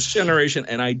 it's first generation,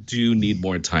 and I do need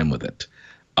more time with it.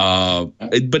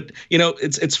 But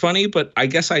it's funny, but I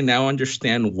guess I now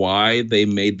understand why they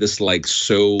made this like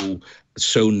so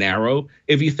narrow.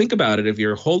 If you think about it, if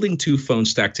you're holding two phones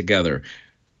stacked together,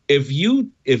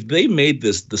 if they made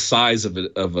this the size of an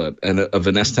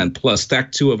S10 Plus,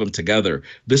 stacked two of them together,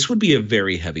 this would be a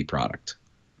very heavy product.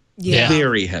 Yeah,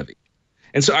 very heavy.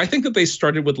 And so I think that they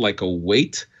started with like a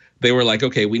weight. They were like,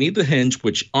 okay, we need the hinge,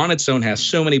 which on its own has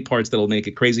so many parts that'll make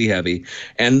it crazy heavy.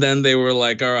 And then they were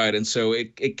like, all right, and so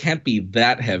it can't be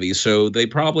that heavy. So they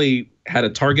probably had a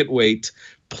target weight,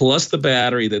 plus the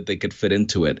battery that they could fit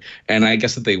into it. And I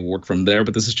guess that they work from there,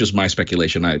 but this is just my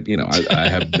speculation. I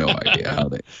have no idea how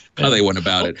they went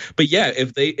about it. But yeah,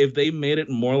 if they made it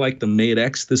more like the Mate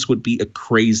X, this would be a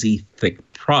crazy thick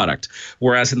product.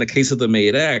 Whereas in the case of the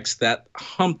Mate X, that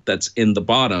hump that's in the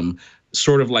bottom,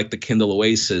 sort of like the Kindle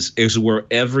Oasis, is where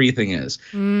everything is.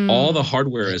 All the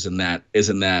hardware is in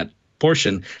that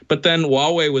portion. But then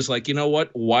Huawei was like, you know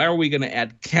what? Why are we going to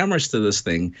add cameras to this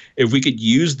thing if we could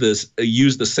use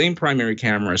the same primary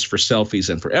cameras for selfies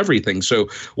and for everything? So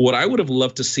what I would have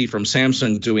loved to see from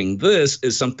Samsung doing this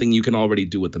is something you can already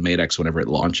do with the Mate X whenever it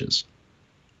launches.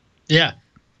 Yeah,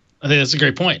 I think that's a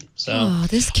great point. So,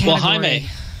 this category. Well, Jaime.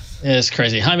 Yeah, it's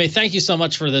crazy. Jaime, thank you so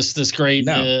much for this great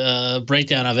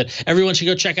breakdown of it. Everyone should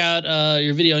go check out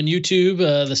your video on YouTube.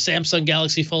 The Samsung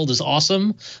Galaxy Fold is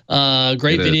awesome.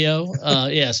 Great video.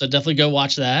 Yeah, so definitely go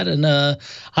watch that. And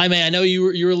Jaime, I know you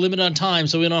were limited on time,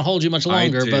 so we don't hold you much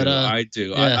longer. I do.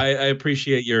 Yeah. I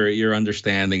appreciate your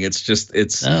understanding.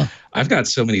 I've got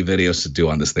so many videos to do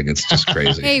on this thing. It's just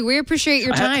crazy. Hey, we appreciate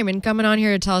your time and coming on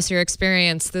here to tell us your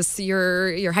experience.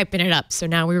 You're hyping it up, so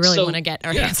now we really want to get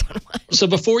our hands on one. So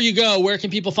before you go, where can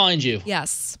people find you?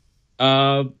 Yes.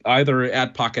 Either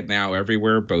at PocketNow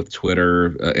everywhere, both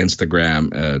Twitter,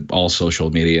 Instagram, all social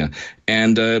media,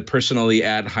 and personally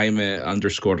at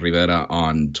Jaime_Rivera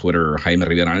on Twitter, Jaime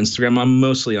Rivera on Instagram. I'm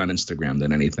mostly on Instagram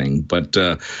than anything. But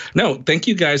no, thank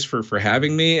you guys for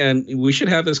having me, and we should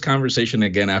have this conversation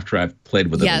again after I've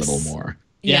played with it a little more.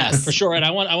 Yeah, yes. For sure. And I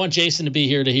want Jason to be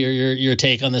here to hear your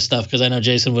take on this stuff, because I know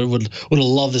Jason would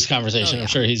love this conversation. I'm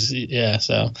sure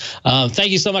So thank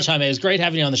you so much, Jaime. It was great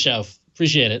having you on the show.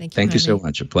 Appreciate it. Thank you so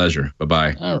much. A pleasure.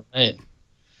 Bye-bye. All right.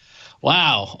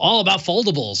 Wow. All about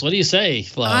foldables. What do you say,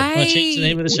 Flo? Want to change the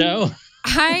name of the show?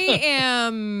 I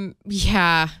am.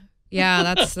 Yeah,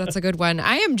 that's a good one.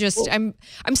 I'm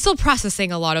still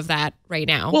processing a lot of that right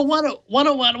now. Well, why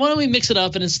don't we mix it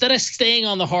up, and instead of staying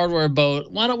on the hardware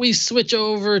boat, why don't we switch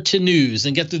over to news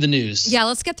and get through the news? Yeah,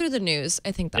 let's get through the news.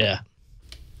 I think that. Yeah.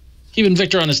 Keeping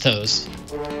Victor on his toes.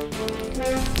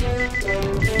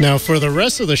 Now, for the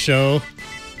rest of the show,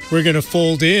 we're going to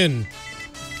fold in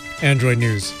Android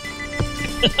news.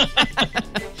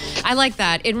 I like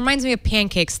that. It reminds me of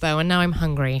pancakes, though, and now I'm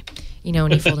hungry. You know,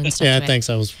 when you fold in stuff. Yeah, thanks.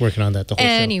 I was working on that the whole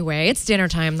show. Anyway, it's dinner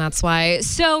time. That's why.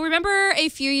 So remember a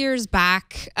few years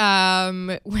back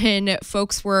when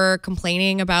folks were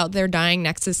complaining about their dying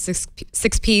Nexus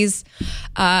 6Ps?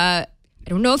 I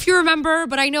don't know if you remember,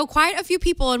 but I know quite a few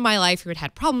people in my life who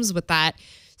had problems with that.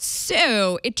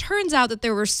 So it turns out that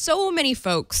there were so many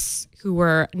folks who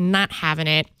were not having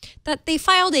it that they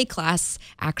filed a class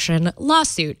action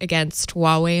lawsuit against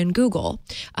Huawei and Google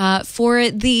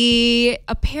for the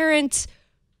apparent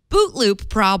boot loop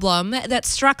problem that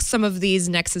struck some of these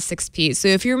Nexus 6Ps. So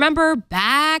if you remember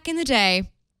back in the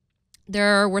day,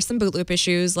 there were some boot loop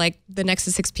issues, like the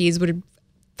Nexus 6Ps would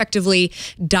effectively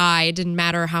die. Didn't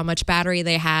matter how much battery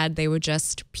they had, they would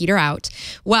just peter out.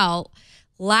 Well,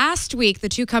 last week, the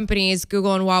two companies,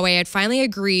 Google and Huawei, had finally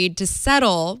agreed to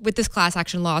settle with this class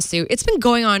action lawsuit. It's been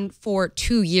going on for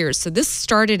 2 years. So this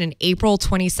started in April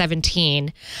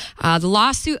 2017. The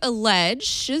lawsuit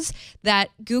alleges that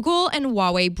Google and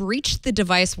Huawei breached the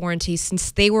device warranty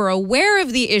since they were aware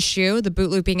of the issue, the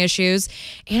boot looping issues,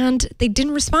 and they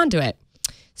didn't respond to it.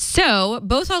 So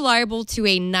both are liable to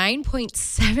a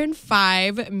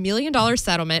 $9.75 million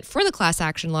settlement for the class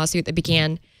action lawsuit that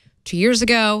began 2 years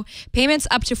ago. Payments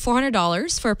up to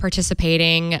 $400 for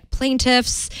participating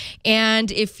plaintiffs.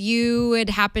 And if you had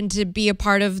happened to be a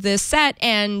part of this set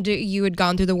and you had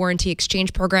gone through the warranty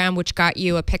exchange program, which got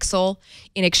you a Pixel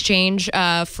in exchange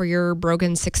for your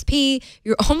broken 6P,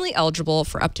 you're only eligible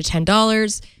for up to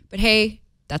 $10. But hey,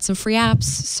 that's some free apps.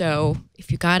 So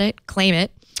if you got it, claim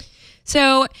it.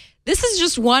 So this is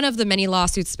just one of the many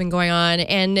lawsuits that's been going on.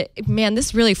 And man,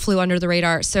 this really flew under the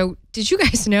radar. So did you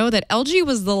guys know that LG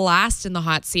was the last in the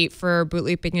hot seat for boot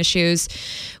looping issues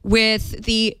with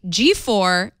the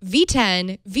G4,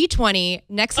 V10, V20,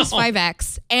 Nexus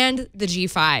 5X, and the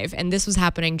G5? And this was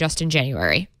happening just in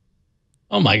January.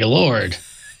 Oh my Lord.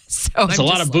 So it's a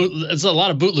lot of boot. It's a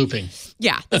lot of boot looping.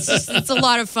 Yeah, it's a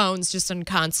lot of phones just on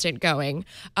constant going.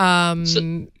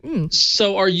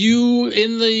 So are you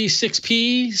in the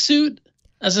 6P suit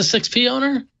as a 6P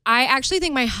owner? I actually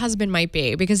think my husband might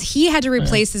be, because he had to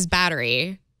replace his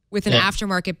battery with an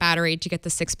aftermarket battery to get the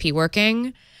 6P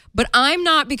working. But I'm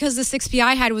not, because the 6P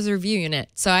I had was a review unit,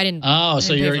 so I didn't. Oh,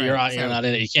 so you're not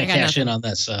in it. You can't cash in on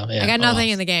that. So yeah. I got nothing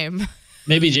in the game.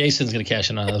 Maybe Jason's going to cash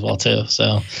in on it as well too.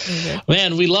 So,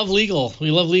 man, we love legal. We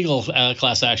love legal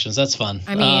class actions. That's fun.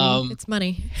 I mean, it's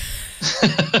money. All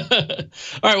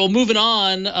right. Well, moving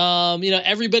on.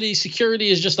 Everybody's security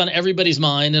is just on everybody's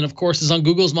mind, and of course, is on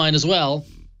Google's mind as well.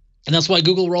 And that's why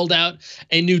Google rolled out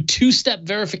a new two-step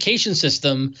verification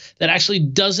system that actually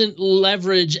doesn't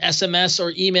leverage SMS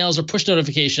or emails or push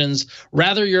notifications,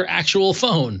 rather your actual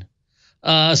phone.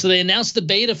 So they announced the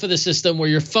beta for the system where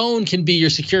your phone can be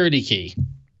your security key.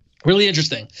 Really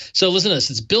interesting. So listen to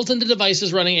this. It's built into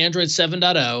devices running Android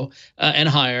 7.0 and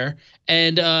higher.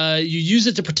 And you use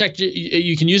it to protect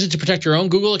you can use it to protect your own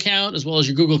Google account as well as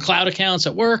your Google Cloud accounts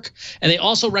at work. And they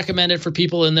also recommend it for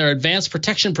people in their advanced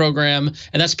protection program.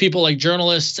 And that's people like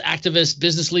journalists, activists,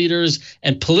 business leaders,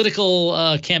 and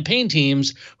political campaign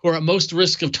teams who are at most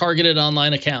risk of targeted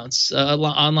online accounts,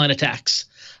 online attacks.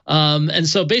 And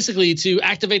so basically to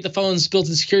activate the phone's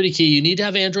built-in security key, you need to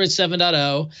have Android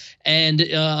 7.0 and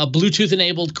a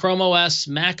Bluetooth-enabled Chrome OS,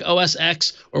 Mac OS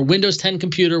X, or Windows 10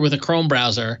 computer with a Chrome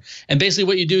browser. And basically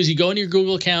what you do is you go into your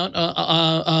Google account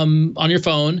on your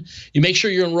phone. You make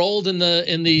sure you're enrolled in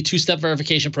the two-step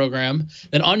verification program.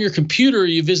 Then on your computer,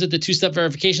 you visit the two-step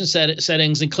verification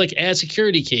settings and click Add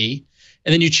Security Key.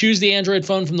 And then you choose the Android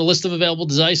phone from the list of available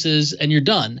devices, and you're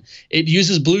done. It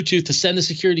uses Bluetooth to send the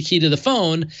security key to the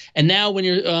phone. And now, when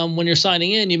you're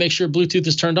signing in, you make sure Bluetooth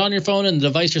is turned on your phone and the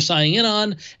device you're signing in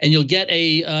on, and you'll get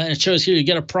and it shows here you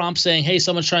get a prompt saying, "Hey,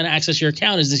 someone's trying to access your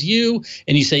account. Is this you?"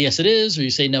 And you say, "Yes, it is," or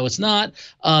you say, "No, it's not."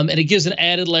 And it gives an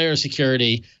added layer of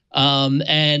security.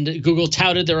 And Google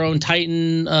touted their own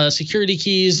Titan security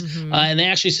keys, and they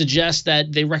actually suggest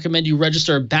that they recommend you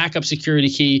register a backup security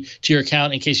key to your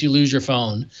account in case you lose your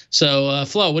phone. So,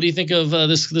 Flo, what do you think of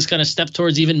this kind of step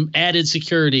towards even added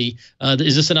security?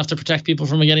 Is this enough to protect people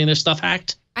from getting their stuff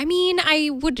hacked? I mean, I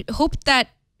would hope that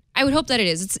it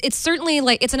is. It's certainly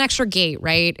like it's an extra gate,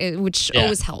 right? Which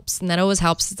always helps, and that always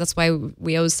helps. That's why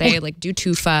we always say like do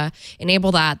TUFA,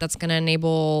 enable that. That's going to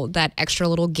enable that extra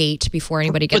little gate before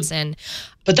anybody gets in.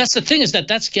 But that's the thing is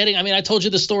that's getting. I mean, I told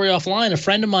you the story offline. A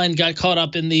friend of mine got caught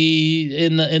up in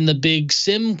the big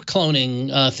SIM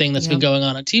cloning thing that's been going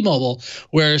on at T-Mobile,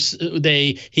 where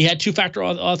he had two-factor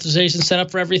authorization set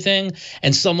up for everything,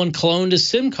 and someone cloned his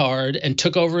SIM card and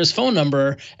took over his phone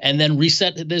number, and then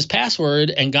reset his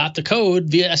password and got the code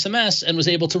via SMS and was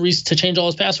able to change all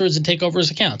his passwords and take over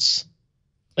his accounts.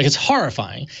 Like, it's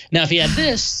horrifying. Now, if he had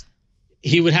this,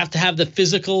 he would have to have the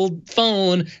physical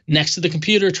phone next to the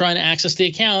computer trying to access the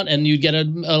account, and you'd get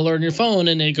an alert on your phone,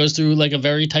 and it goes through like a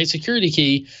very tight security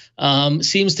key.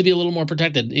 Seems to be a little more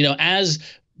protected. As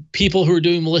people who are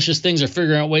doing malicious things are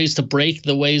figuring out ways to break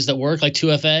the ways that work, like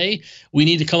 2FA, we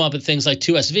need to come up with things like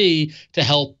 2SV to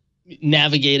help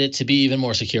navigate it to be even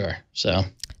more secure. So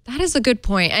that is a good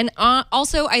point. And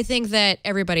also, I think that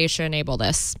everybody should enable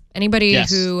this. Anybody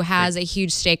who has a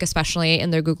huge stake, especially in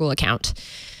their Google account.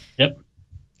 Yep.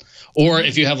 Or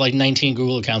if you have like 19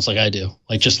 Google accounts like I do,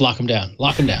 like just lock them down.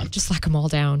 Lock them down. Just lock them all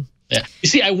down. Yeah. You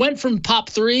see, I went from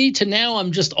POP3 to now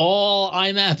I'm just all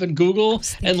IMAP and Google.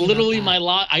 And literally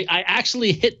I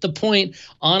actually hit the point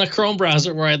on a Chrome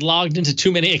browser where I'd logged into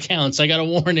too many accounts. I got a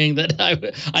warning that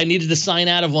I needed to sign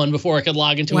out of one before I could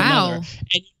log into another. And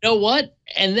you know what?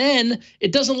 And then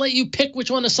it doesn't let you pick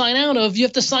which one to sign out of. You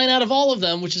have to sign out of all of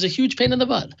them, which is a huge pain in the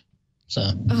butt. So.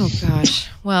 Oh gosh.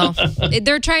 Well,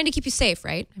 they're trying to keep you safe,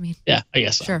 right? I mean. Yeah, I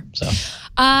guess so. Sure. So.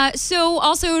 So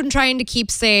also trying to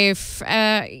keep safe.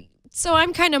 So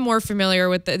I'm kind of more familiar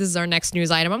with this is our next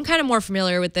news item. I'm kind of more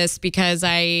familiar with this because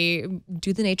I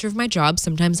do the nature of my job.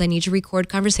 Sometimes I need to record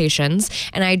conversations,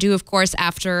 and I do, of course,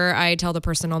 after I tell the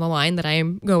person on the line that I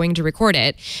am going to record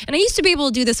it. And I used to be able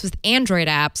to do this with Android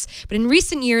apps, but in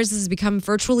recent years, this has become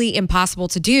virtually impossible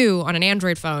to do on an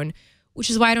Android phone, which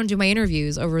is why I don't do my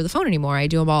interviews over the phone anymore. I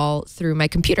do them all through my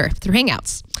computer, through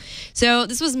Hangouts. So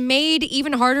this was made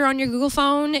even harder on your Google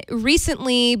phone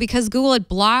recently because Google had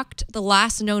blocked the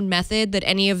last known method that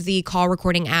any of the call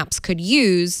recording apps could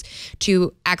use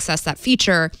to access that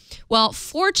feature. Well,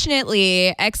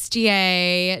 fortunately,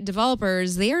 XDA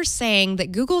developers, they are saying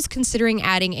that Google's considering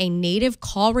adding a native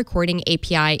call recording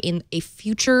API in a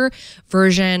future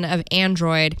version of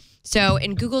Android. So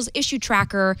in Google's issue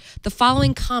tracker, the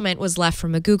following comment was left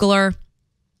from a Googler.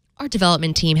 Our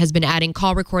development team has been adding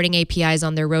call recording APIs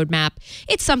on their roadmap.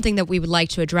 It's something that we would like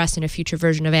to address in a future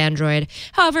version of Android.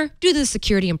 However, due to the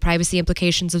security and privacy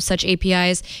implications of such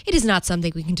APIs, it is not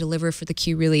something we can deliver for the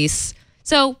Q release.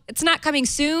 So it's not coming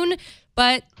soon,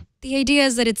 but the idea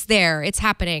is that it's there, it's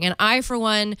happening. And I, for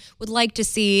one, would like to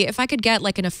see if I could get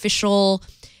like an official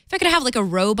if I could have like a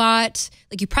robot,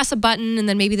 like you press a button and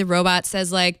then maybe the robot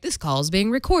says like, this call is being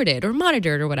recorded or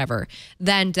monitored or whatever,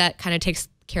 then that kind of takes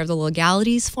care of the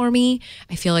legalities for me.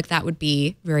 I feel like that would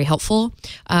be very helpful.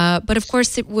 But of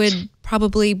course it would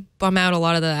probably bum out a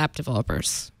lot of the app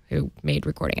developers who made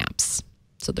recording apps.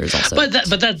 So there's also,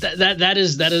 that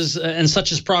is, and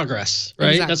such is progress, right?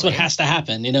 Exactly. That's what has to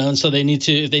happen, And so they need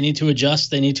to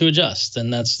adjust,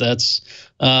 and that's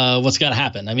what's got to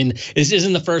happen. I mean, this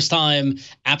isn't the first time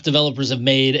app developers have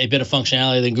made a bit of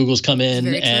functionality, then Google's come in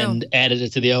and added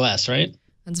it to the OS, right?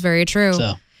 That's very true.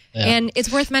 So, yeah. And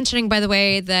it's worth mentioning, by the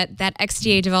way, that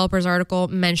XDA developers article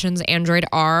mentions Android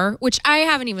R, which I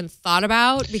haven't even thought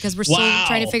about because we're still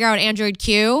trying to figure out Android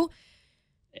Q.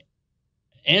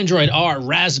 Android R,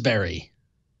 Raspberry.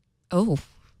 Oh.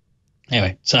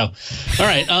 Anyway, so, all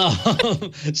right.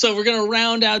 So we're going to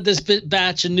round out this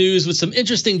batch of news with some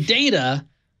interesting data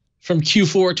from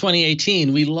Q4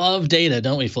 2018. We love data,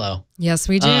 don't we, Flo? Yes,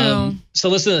 we do. So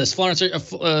listen to this. Florence,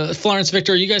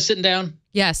 Victor, are you guys sitting down?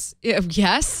 Yes.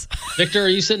 Yes. Victor, are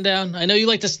you sitting down? I know you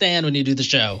like to stand when you do the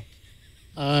show.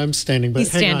 I'm standing, but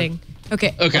he's standing.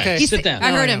 Okay. Sit down.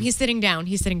 I heard him. He's sitting down.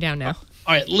 He's sitting down now.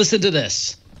 All right, listen to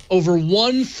this. Over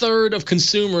 1/3 of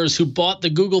consumers who bought the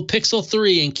Google Pixel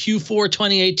 3 in Q4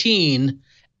 2018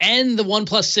 and the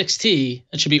OnePlus 6T,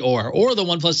 it should be or the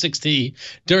OnePlus 6T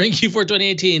during Q4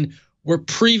 2018 were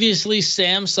previously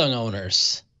Samsung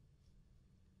owners.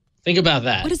 Think about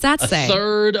that. What does that say?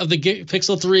 1/3 of the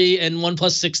Pixel 3 and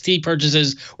OnePlus 6T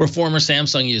purchases were former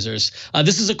Samsung users.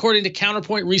 This is according to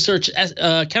Counterpoint Research's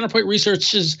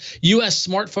U.S.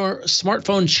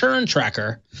 smartphone churn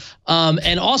tracker.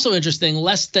 And also interesting,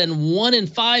 less than 1 in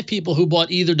 5 people who bought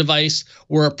either device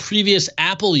were a previous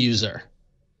Apple user.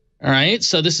 All right,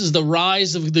 so this is the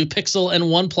rise of the Pixel and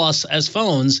OnePlus as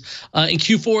phones. In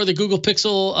Q4, the Google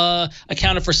Pixel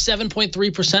accounted for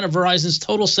 7.3% of Verizon's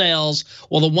total sales,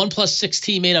 while the OnePlus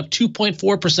 6T made up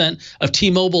 2.4% of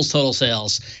T-Mobile's total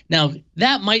sales. Now,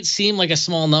 that might seem like a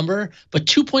small number, but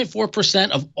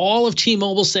 2.4% of all of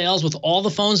T-Mobile sales with all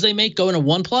the phones they make going to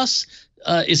OnePlus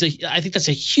I think that's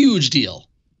a huge deal.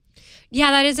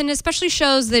 Yeah, that is, and especially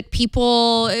shows that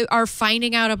people are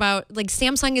finding out about, like,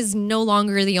 Samsung is no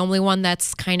longer the only one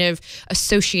that's kind of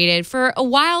associated. For a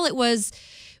while, it was,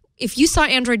 if you saw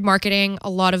Android marketing, a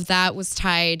lot of that was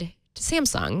tied to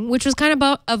Samsung, which was kind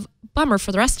of a bummer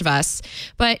for the rest of us.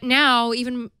 But now,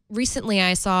 even recently,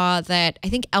 I saw that I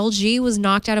think LG was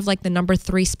knocked out of, like, the number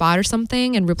 3 spot or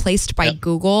something and replaced by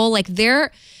Google. Like,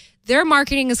 their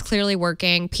marketing is clearly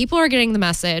working. People are getting the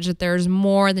message that there's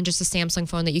more than just a Samsung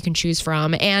phone that you can choose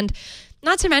from. And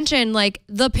not to mention, like,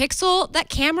 the Pixel, that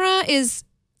camera is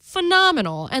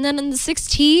phenomenal. And then in the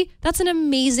 6T, that's an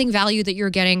amazing value that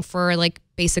you're getting for, like,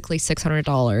 basically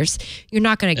 $600. You're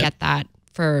not going to get that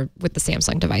with the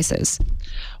Samsung devices.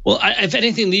 Well, if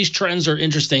anything, these trends are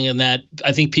interesting in that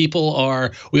I think we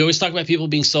always talk about people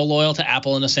being so loyal to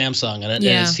Apple and to Samsung. And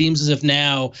it seems as if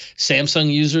now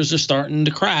Samsung users are starting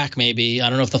to crack, maybe. I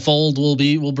don't know if the Fold will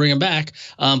bring them back.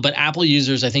 But Apple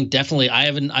users, I think definitely,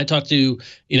 I talked to,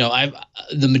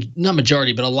 not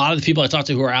majority, but a lot of the people I talked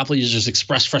to who are Apple users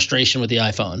express frustration with the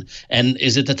iPhone. And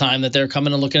is it the time that they're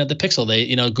coming and looking at the Pixel?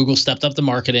 Google stepped up the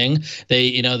marketing.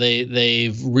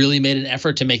 They've really made an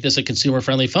effort to make this a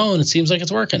consumer-friendly phone. It seems like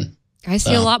it's working. I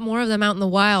see a lot more of them out in the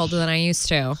wild than I used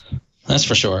to. That's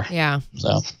for sure. Yeah. So,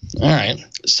 all right.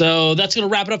 So that's going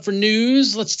to wrap it up for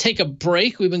news. Let's take a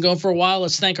break. We've been going for a while.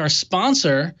 Let's thank our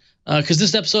sponsor, because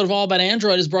this episode of All About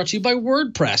Android is brought to you by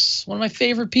WordPress, one of my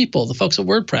favorite people, the folks at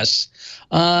WordPress.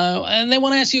 And they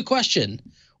want to ask you a question.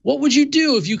 What would you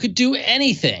do if you could do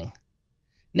anything?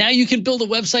 Now you can build a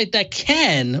website that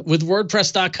can with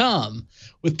WordPress.com.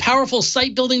 With powerful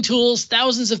site building tools,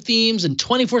 thousands of themes, and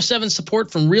 24/7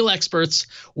 support from real experts,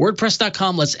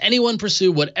 WordPress.com lets anyone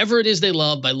pursue whatever it is they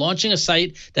love by launching a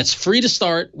site that's free to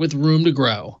start with room to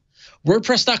grow.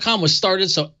 WordPress.com was started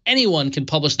so anyone can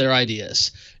publish their ideas.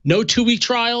 No 2-week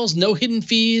trials, no hidden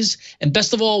fees, and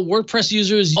best of all, WordPress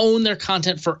users own their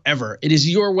content forever. It is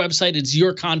your website, it's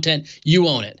your content, you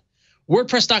own it.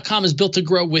 WordPress.com is built to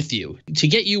grow with you, to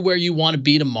get you where you want to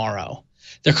be tomorrow.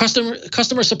 Their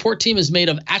customer support team is made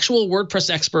of actual WordPress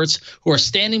experts who are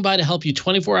standing by to help you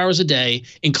 24 hours a day,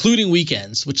 including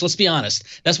weekends, which, let's be honest,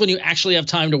 that's when you actually have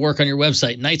time to work on your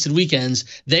website. Nights and weekends,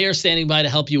 they are standing by to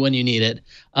help you when you need it.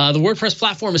 The WordPress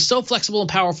platform is so flexible and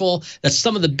powerful that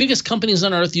some of the biggest companies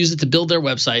on earth use it to build their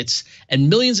websites, and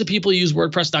millions of people use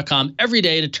WordPress.com every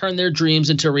day to turn their dreams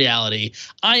into reality.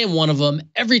 I am one of them.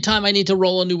 Every time I need to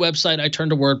roll a new website, I turn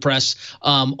to WordPress.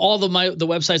 All the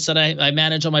websites that I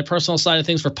manage on my personal side of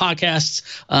things for podcasts,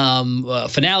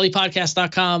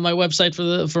 FinalePodcast.com, my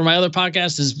website for my other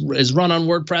podcast is run on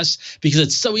WordPress because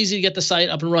it's so easy to get the site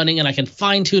up and running, and I can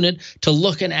fine tune it to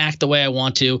look and act the way I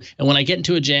want to. And when I get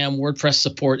into a jam, WordPress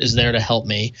support is there to help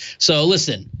me. So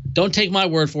listen, don't take my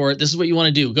word for it. This is what you want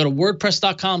to do. Go to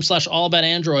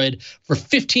WordPress.com/allaboutandroid for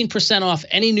 15% off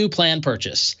any new plan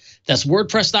purchase. That's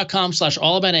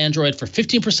WordPress.com/allaboutandroid for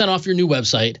 15% off your new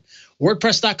website.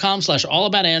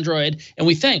 WordPress.com/allaboutandroid. And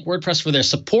we thank WordPress for their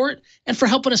support and for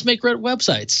helping us make great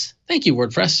websites. Thank you,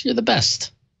 WordPress. You're the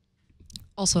best.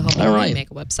 Also helping me make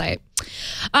a website.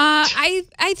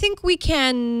 I think we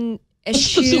can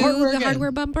eschew the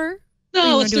hardware bumper.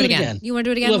 No, let's do it again. You want to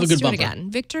do it again? Let's do it again.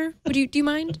 Victor, do you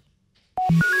mind?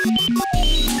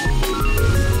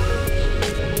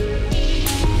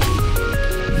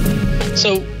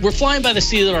 So we're flying by the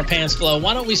seat of our pants, Flo.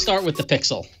 Why don't we start with the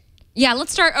Pixel? Yeah,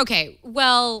 let's start. Okay,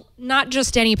 well, not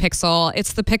just any Pixel.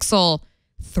 It's the Pixel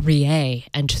 3A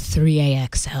and 3A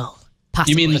XL.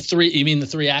 Possibly. You mean the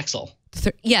 3-axle?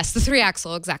 Yes, the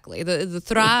 3-axle, exactly. The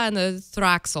Thra and the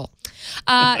Thraxle.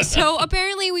 So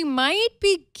apparently we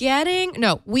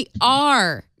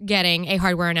are getting a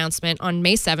hardware announcement on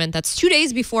May 7th. That's 2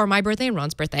 days before my birthday and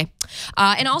Ron's birthday.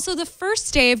 And also the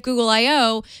first day of Google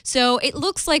I.O. So it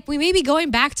looks like we may be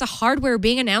going back to hardware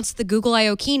being announced at the Google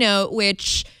I.O. keynote,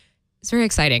 which is very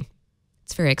exciting.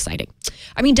 It's very exciting.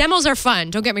 I mean, demos are fun,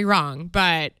 don't get me wrong,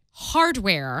 but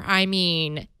hardware, I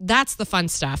mean, that's the fun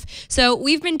stuff. So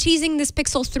we've been teasing this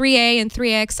Pixel 3A and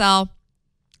 3A XL.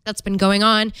 That's been going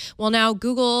on. Well, now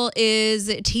Google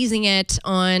is teasing it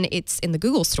it's in the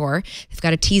Google store. They've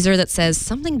got a teaser that says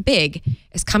something big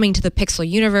is coming to the Pixel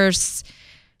universe.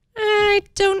 I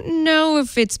don't know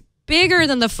if it's bigger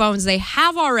than the phones they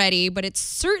have already, but it's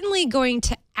certainly going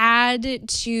to add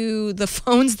to the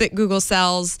phones that Google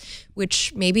sells,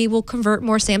 which maybe will convert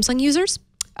more Samsung users.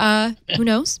 Who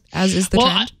knows, as is the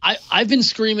trend. I've been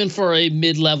screaming for a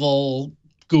mid-level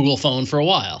Google phone for a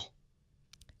while.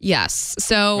 Yes.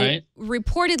 So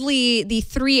reportedly, the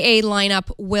 3A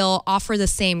lineup will offer the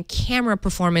same camera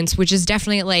performance, which is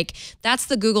definitely that's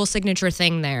the Google signature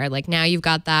thing there. Like now you've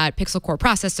got that Pixel Core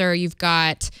processor. You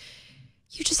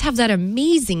just have that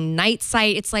amazing night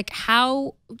sight. It's like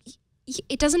how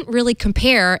it doesn't really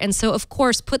compare. And so, of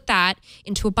course, put that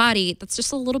into a body that's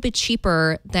just a little bit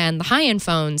cheaper than the high-end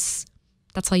phones.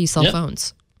 That's how you sell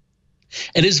phones.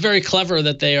 It is very clever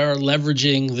that they are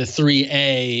leveraging the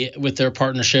 3A with their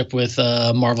partnership with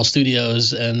Marvel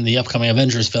Studios and the upcoming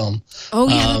Avengers film. Oh,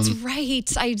 yeah, that's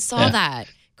right. I saw that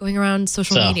going around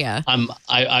social media.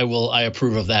 I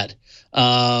approve of that.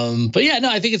 But yeah, no,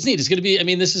 I think it's neat. It's going to be, I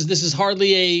mean, this is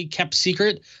hardly a kept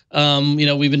secret.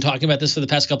 We've been talking about this for the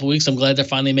past couple of weeks. I'm glad they're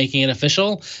finally making it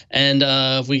official. And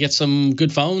if we get some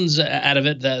good phones out of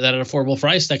it that at an affordable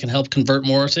price that can help convert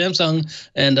more Samsung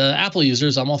and Apple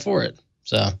users, I'm all for it.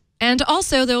 So. And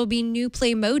also there will be new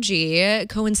Playmoji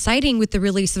coinciding with the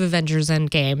release of Avengers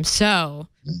Endgame. So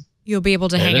you'll be able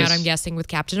to hang out, I'm guessing, with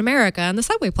Captain America on the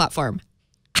subway platform.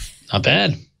 Not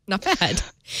bad. Not bad.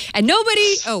 And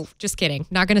just kidding.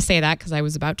 Not going to say that because I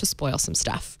was about to spoil some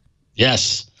stuff.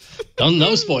 Yes.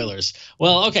 No spoilers.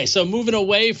 Well, okay. So moving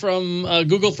away from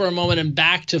Google for a moment and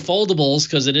back to foldables,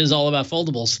 because it is all about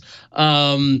foldables.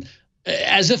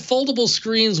 As if foldable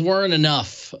screens weren't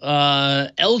enough,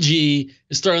 LG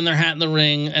is throwing their hat in the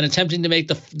ring and attempting to make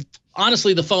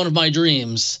the phone of my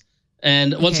dreams.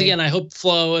 And once again, I hope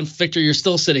Flo and Victor, you're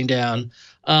still sitting down.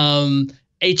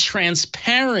 A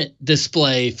transparent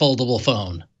display foldable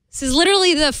phone. This is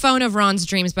literally the phone of Ron's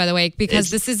dreams, by the way,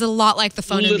 because this is a lot like the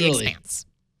phone in the Expanse.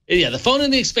 Yeah, the phone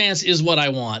in the Expanse is what I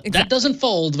want. Exactly. That doesn't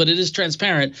fold, but it is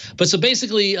transparent. But so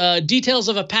basically, details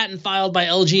of a patent filed by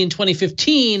LG in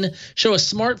 2015 show a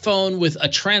smartphone with a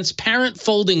transparent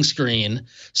folding screen.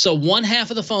 So one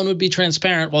half of the phone would be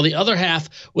transparent, while the other half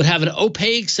would have an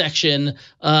opaque section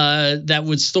that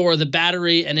would store the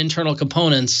battery and internal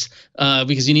components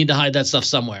because you need to hide that stuff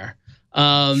somewhere. For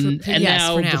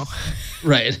now.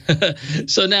 Right.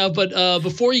 So now, but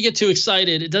before you get too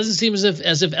excited, it doesn't seem as if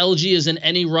LG is in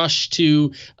any rush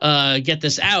to get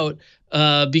this out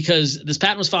because this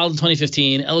patent was filed in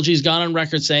 2015. LG's gone on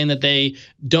record saying that they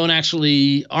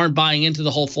aren't buying into the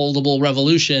whole foldable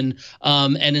revolution,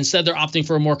 and instead they're opting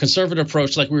for a more conservative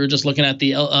approach, like we were just looking at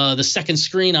the second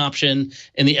screen option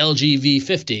in the LG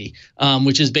V50,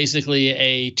 which is basically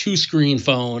a 2-screen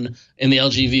phone in the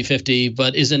LG V50,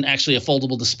 but isn't actually a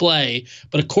foldable display.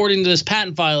 But according to this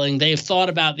patent filing, they have thought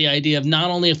about the idea of not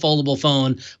only a foldable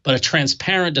phone, but a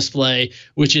transparent display,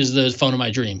 which is the phone of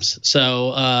my dreams.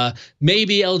 So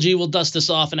maybe LG will dust this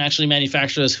off and actually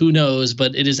manufacture this. Who knows?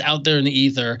 But it is out there in the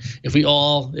ether.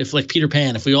 If like Peter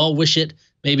Pan, if we all wish it,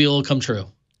 maybe it will come true.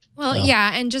 Well,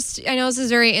 yeah, and I know this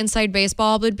is very inside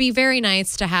baseball, but it'd be very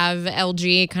nice to have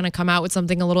LG kind of come out with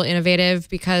something a little innovative,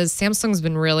 because Samsung's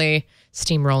been really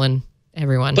steamrolling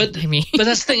everyone. But but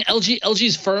that's the thing.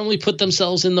 LG's firmly put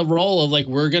themselves in the role of like,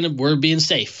 we're being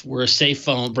safe. We're a safe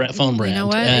phone brand. You know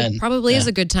what? It probably is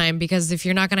a good time, because if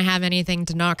you're not going to have anything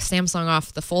to knock Samsung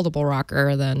off the foldable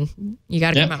rocker, then you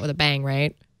got to come out with a bang,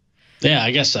 right? Yeah,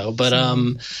 I guess so. But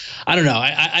I don't know.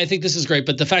 I think this is great.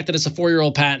 But the fact that it's a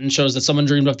 4-year-old patent shows that someone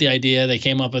dreamed up the idea. They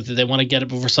came up with it. They want to get it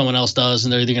before someone else does.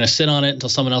 And they're either going to sit on it until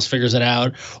someone else figures it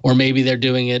out, or maybe they're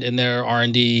doing it in their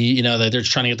R&D. You know, they're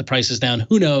trying to get the prices down.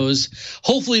 Who knows?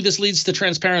 Hopefully this leads to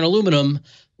transparent aluminum,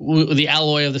 the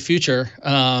alloy of the future.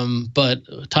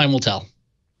 But time will tell.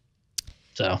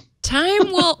 So.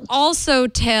 Time will also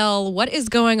tell what is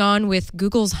going on with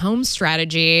Google's home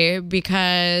strategy,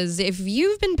 because if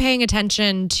you've been paying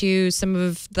attention to some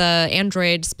of the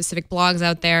Android-specific blogs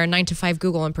out there, 9to5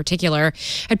 Google in particular,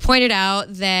 had pointed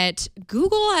out that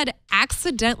Google had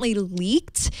accidentally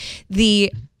leaked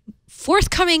the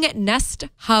forthcoming Nest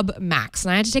Hub Max.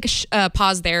 And I had to take a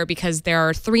pause there, because there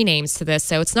are 3 names to this.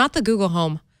 So it's not the Google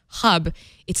Home Hub,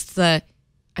 it's the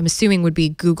I'm assuming would be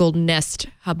Google Nest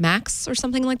Hub Max or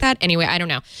something like that. Anyway, I don't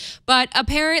know. But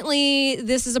apparently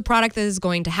this is a product that is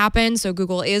going to happen. So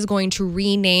Google is going to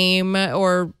rename,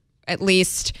 or at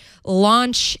least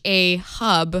launch, a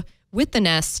hub with the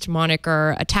Nest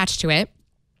moniker attached to it.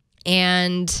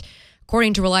 And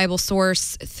according to a reliable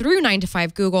source through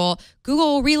 9to5 Google,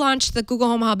 Google relaunched the Google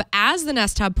Home Hub as the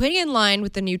Nest Hub, putting it in line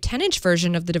with the new 10-inch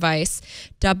version of the device,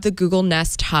 dubbed the Google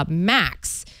Nest Hub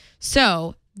Max.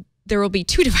 So there will be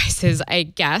 2 devices, I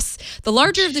guess. The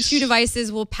larger of the 2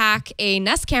 devices will pack a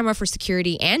Nest camera for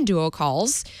security and duo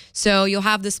calls. So you'll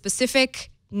have the specific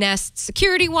Nest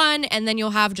security one, and then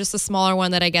you'll have just a smaller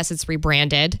one that I guess it's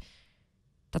rebranded.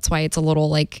 That's why it's a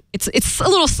little it's a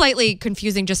little slightly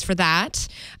confusing just for that.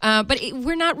 But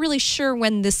we're not really sure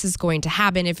when this is going to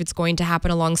happen, if it's going to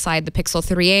happen alongside the Pixel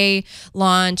 3a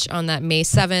launch on that May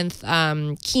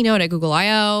 7th keynote at Google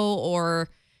I/O, or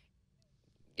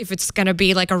if it's going to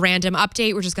be like a random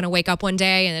update. We're just going to wake up one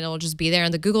day and it'll just be there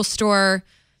in the Google store.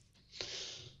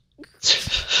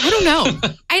 I don't know.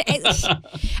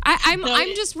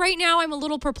 I'm just right now, I'm a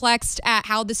little perplexed at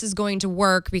how this is going to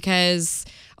work, because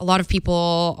a lot of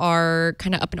people are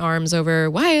kind of up in arms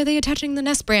over, why are they attaching the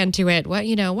Nest brand to it? What,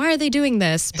 why are they doing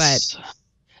this? But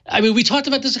I mean, we talked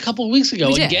about this a couple of weeks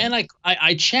ago. Again,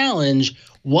 I challenge,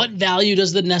 what value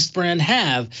does the Nest brand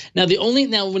have? Now,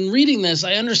 when reading this,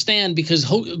 I understand, because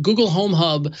Google Home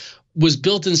Hub was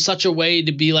built in such a way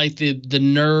to be like the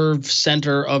nerve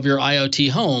center of your IoT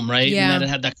home, right? Yeah. And that it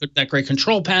had that great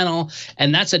control panel,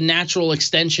 and that's a natural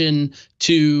extension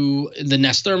to the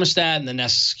Nest thermostat and the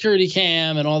Nest security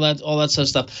cam and all that sort of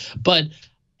stuff.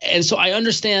 And so I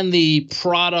understand the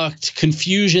product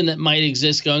confusion that might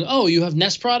exist, going, oh, you have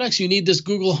Nest products, you need this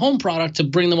Google Home product to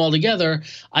bring them all together.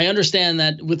 I understand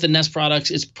that with the Nest products,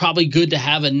 it's probably good to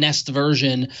have a Nest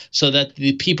version, so that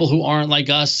the people who aren't like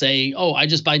us say, oh, I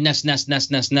just buy Nest.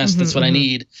 That's what I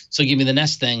need, so give me the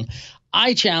Nest thing.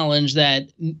 I challenge that,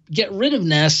 get rid of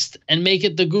Nest and make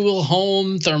it the Google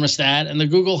Home thermostat and the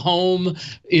Google Home,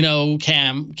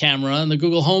 camera and the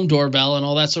Google Home doorbell and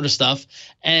all that sort of stuff,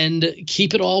 and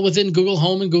keep it all within Google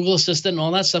Home and Google Assistant and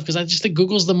all that stuff, because I just think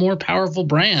Google's the more powerful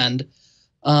brand.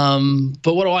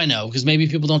 But what do I know? Because maybe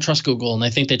people don't trust Google and they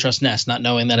think they trust Nest, not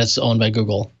knowing that it's owned by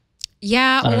Google.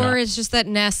 Yeah, or it's just that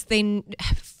Nest,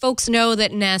 folks know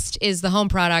that Nest is the home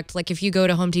product. Like if you go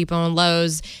to Home Depot and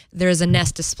Lowe's, there's a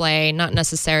Nest display, not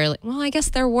necessarily. Well, I guess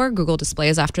there were Google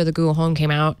displays after the Google Home came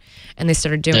out and they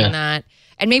started doing that.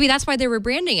 And maybe that's why they were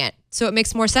branding it. So it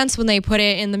makes more sense when they put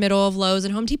it in the middle of Lowe's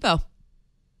and Home Depot.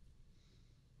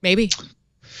 Maybe.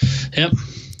 Yep.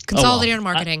 Consolidated on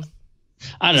marketing.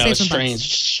 I don't know. It's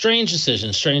strange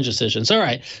decisions. All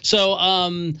right.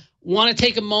 So, want to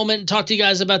take a moment and talk to you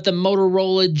guys about the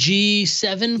Motorola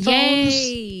G7 phones?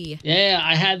 Yay! Yeah,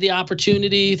 I had the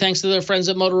opportunity, thanks to their friends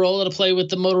at Motorola, to play with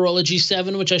the Motorola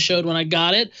G7, which I showed when I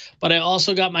got it. But I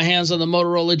also got my hands on the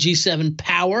Motorola G7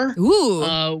 Power.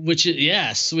 Ooh. Which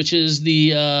is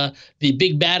the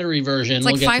big battery version. It's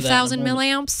like 5,000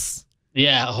 milliamps.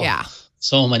 Yeah. Yeah.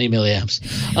 So many milliamps.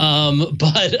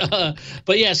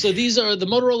 But yeah, so these are the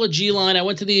Motorola G line. I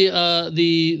went to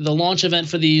the launch event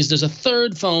for these. There's a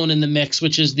third phone in the mix,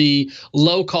 which is the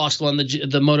low cost one,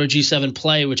 the Moto G7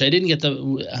 Play, which I didn't get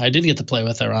to play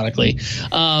with, ironically.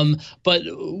 But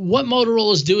what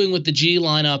Motorola is doing with the G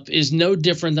lineup is no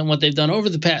different than what they've done over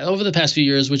the past few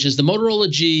years, which is the Motorola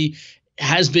G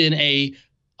has been a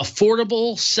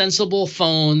affordable, sensible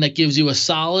phone that gives you a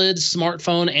solid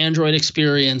smartphone Android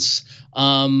experience.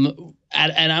 And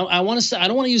I want to say, I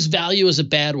don't want to use value as a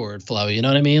bad word, Flo. You know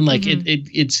what I mean? Like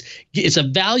it's a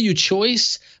value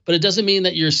choice, but it doesn't mean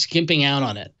that you're skimping out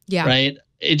on it. Yeah. Right.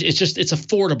 It's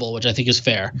affordable, which I think is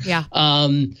fair. Yeah.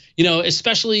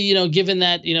 Especially, given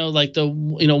that, like the,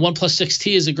 OnePlus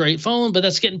 6T is a great phone, but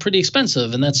that's getting pretty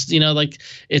expensive. And that's,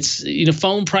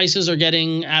 phone prices are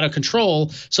getting out of control.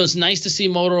 So it's nice to see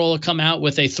Motorola come out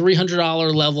with a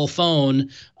 $300 level phone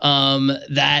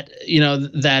that,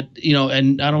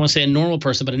 and I don't want to say a normal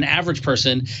person, but an average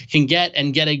person can get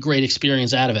a great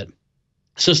experience out of it.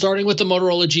 So starting with the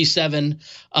Motorola G7,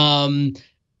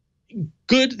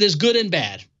 there's good and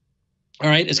bad. All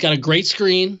right. It's got a great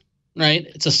screen, right?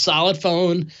 It's a solid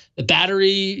phone. The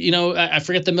battery, I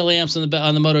forget the milliamps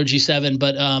on the Moto G7,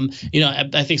 but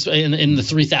I think in the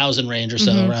 3,000 range or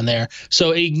so, around there.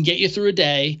 So it can get you through a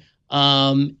day.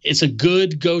 It's a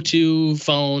good go-to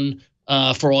phone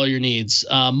for all your needs.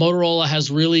 Motorola has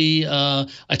really, I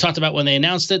talked about when they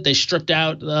announced it, they stripped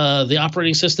out the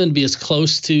operating system to be as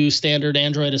close to standard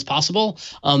Android as possible.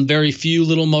 Very few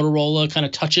little Motorola kind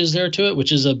of touches there to it,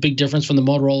 which is a big difference from the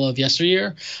Motorola of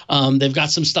yesteryear. They've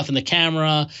got some stuff in the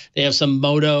camera. They have some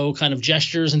Moto kind of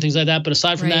gestures and things like that. But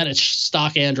aside from that, it's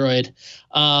stock Android.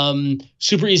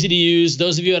 Super easy to use.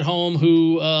 Those of you at home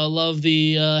who love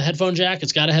the headphone jack,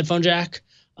 it's got a headphone jack.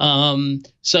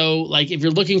 So like if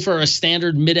you're looking for a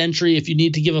standard mid-entry, if you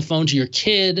need to give a phone to your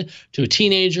kid, to a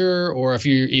teenager, or if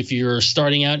you're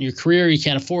starting out in your career, you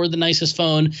can't afford the nicest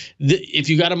phone, if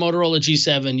you got a Motorola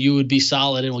G7, you would be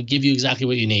solid and will give you exactly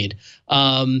what you need.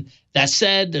 That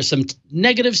said, there's some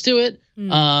negatives to it.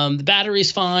 The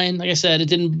battery's fine. Like I said, it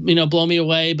didn't, blow me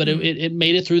away, but it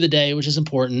made it through the day, which is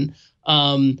important.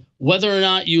 Whether or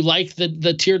not you like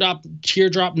the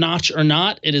teardrop notch or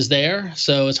not, it is there.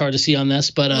 So it's hard to see on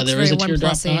this, but there is a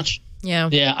teardrop notch.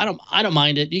 Yeah. I don't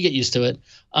mind it. You get used to it.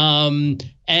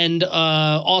 And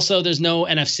also there's no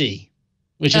NFC,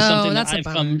 which is something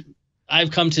that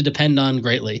I've come to depend on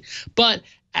greatly. But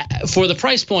for the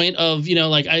price point of,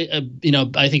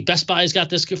 I think Best Buy's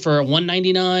got this for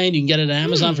 $199. You can get it at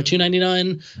Amazon for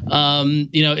 $299.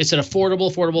 It's an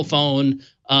affordable phone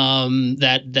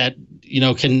that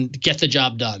can get the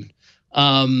job done.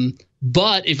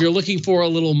 But if you're looking for a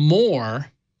little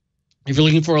more,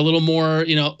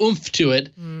 oomph to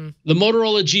it, the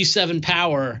Motorola G7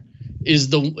 Power is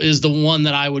the one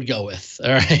that I would go with.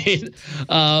 All right.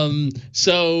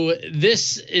 So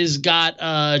this is got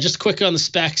just quick on the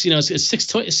specs. It's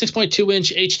 6.2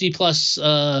 inch HD plus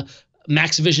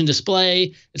Max Vision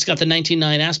display. It's got the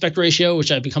 19:9 aspect ratio,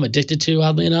 which I've become addicted to,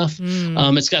 oddly enough.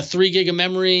 It's got 3 gig of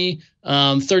memory,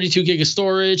 32 gig of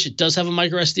storage. It does have a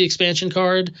micro SD expansion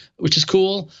card, which is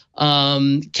cool.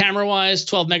 Camera wise,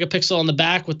 12 megapixel on the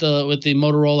back with the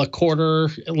Motorola quarter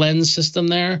lens system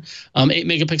there. 8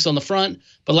 megapixel on the front.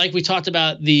 But like we talked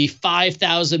about, the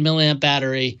 5,000 milliamp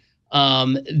battery,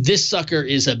 this sucker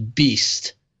is a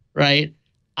beast, right?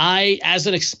 As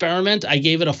an experiment, I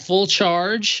gave it a full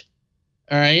charge.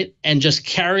 All right. And just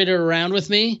carried it around with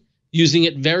me, using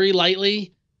it very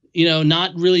lightly,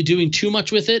 not really doing too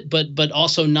much with it, but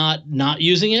also not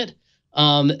using it.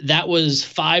 That was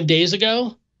 5 days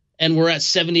ago, and we're at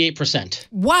 78%.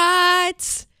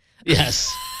 What?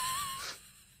 Yes.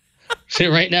 So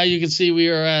right now you can see we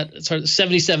are at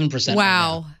 77%.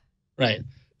 Wow. Right.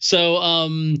 So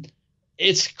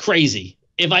it's crazy.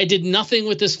 If I did nothing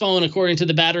with this phone, according to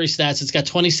the battery stats, it's got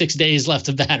 26 days left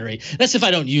of battery. That's if I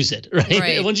don't use it,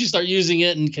 right? Once you start using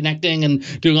it and connecting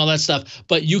and doing all that stuff,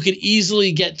 but you could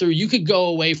easily get through. You could go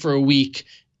away for a week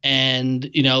and,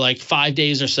 like 5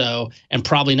 days or so and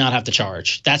probably not have to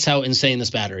charge. That's how insane this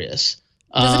battery is.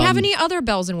 Does it have any other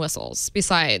bells and whistles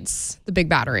besides the big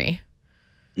battery?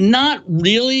 Not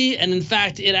really. And in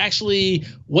fact, it actually,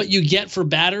 what you get for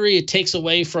battery, it takes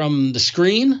away from the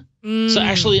screen. So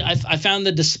actually, I found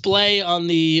the display on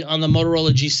the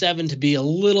Motorola G7 to be a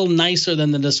little nicer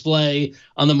than the display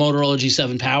on the Motorola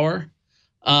G7 Power.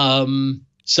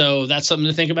 So that's something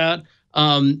to think about.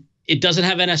 It doesn't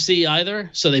have NFC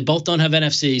either, so they both don't have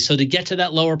NFC. So to get to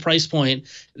that lower price point,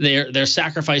 they're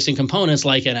sacrificing components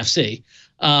like NFC.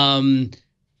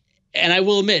 And I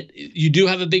will admit, you do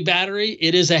have a big battery.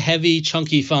 It is a heavy,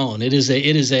 chunky phone. It is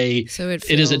a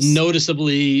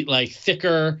noticeably like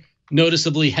thicker,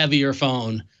 noticeably heavier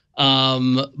phone.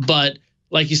 But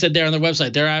like you said there on their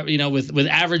website, they're with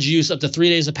average use up to 3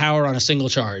 days of power on a single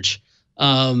charge.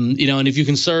 And if you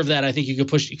conserve that, I think you could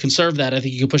push it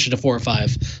to 4 or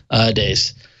 5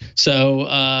 days.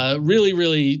 So really,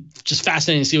 really just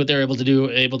fascinating to see what they're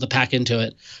able to pack into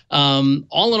it.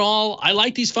 All in all, I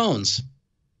like these phones.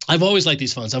 I've always liked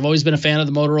these phones. I've always been a fan of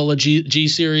the Motorola G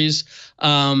series.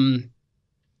 I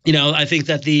think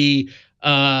that the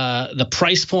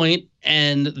price point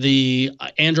and the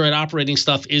Android operating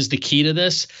stuff is the key to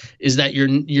this, is that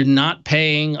you're not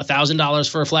paying $1,000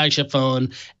 for a flagship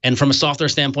phone, and from a software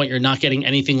standpoint, you're not getting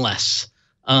anything less.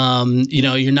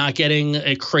 You're not getting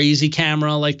a crazy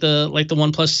camera like the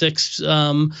OnePlus 6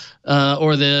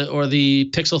 or the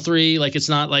Pixel 3. Like, it's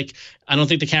not like, I don't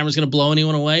think the camera's going to blow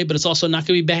anyone away, but it's also not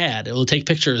going to be bad. It will take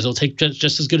pictures. It'll take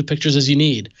just as good of pictures as you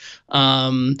need.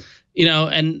 And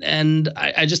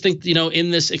I just think,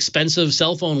 in this expensive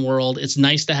cell phone world, it's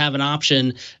nice to have an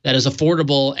option that is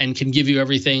affordable and can give you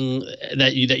everything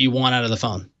that you want out of the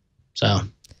phone. So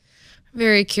I'm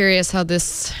very curious how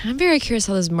this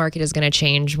market is going to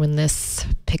change when this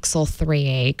Pixel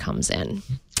 3a comes in.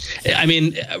 I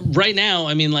mean, right now,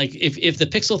 like if the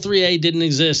Pixel 3a didn't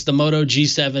exist, the Moto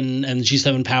G7 and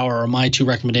G7 Power are my two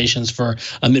recommendations for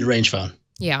a mid-range phone.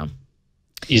 Yeah.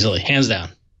 Easily, hands down.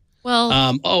 Well,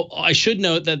 I should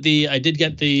note that I did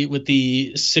get with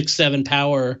the 6-7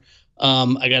 Power.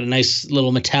 I got a nice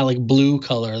little metallic blue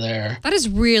color there. That is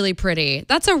really pretty.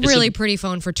 That's a really pretty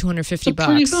phone for $250.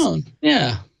 Pretty phone,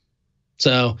 yeah.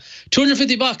 So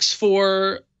 $250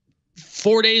 for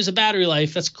 4 days of battery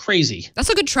life. That's crazy. That's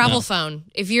a good travel phone.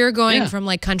 If you're going from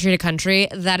like country to country,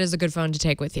 that is a good phone to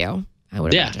take with you, I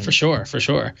would imagine. For sure.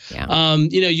 Yeah.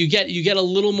 You get a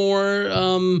little more.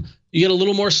 You get a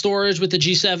little more storage with the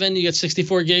G7. You get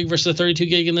 64 gig versus the 32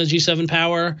 gig in the G7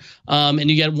 Power. And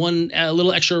you get a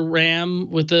little extra RAM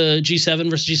with the G7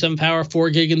 versus G7 Power, 4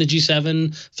 gig in the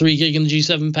G7, 3 gig in the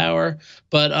G7 Power.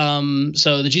 But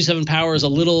so the G7 Power is a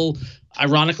little,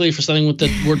 ironically, for something with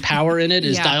the word power in it,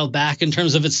 is dialed back in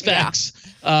terms of its specs.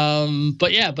 But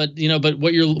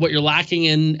what you're lacking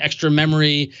in extra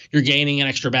memory, you're gaining an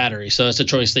extra battery. So it's a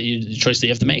choice that you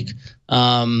have to make.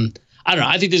 I don't know.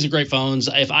 I think these are great phones.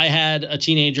 If I had a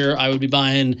teenager, I would be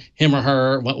buying him or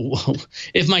her.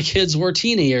 If my kids were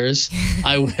teenagers,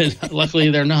 I would.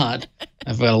 Luckily, they're not.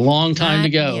 I've got a long time to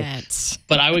go. Yet.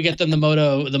 But I would get them the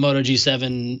Moto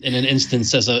G7 in an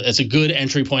instance as a good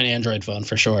entry point Android phone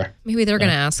for sure. Maybe they're going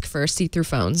to ask for see-through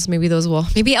phones. Maybe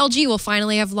LG will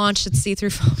finally have launched its see-through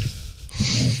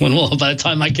phone. By the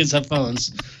time my kids have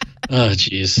phones. Oh,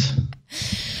 jeez.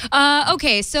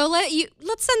 Okay, so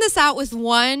let's send this out with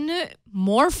one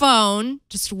more phone,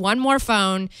 just one more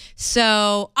phone.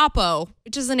 So Oppo,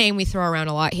 which is a name we throw around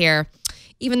a lot here,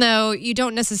 even though you're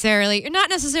not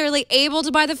necessarily able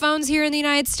to buy the phones here in the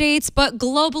United States, but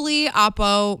globally,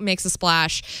 Oppo makes a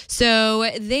splash. So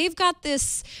they've got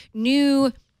this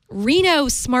new Reno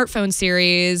smartphone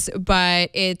series, but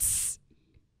it's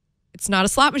not a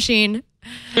slot machine.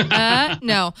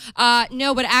 No,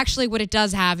 but actually what it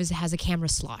does have is it has a camera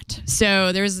slot.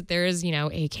 So there's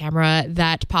a camera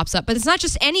that pops up, but it's not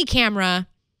just any camera.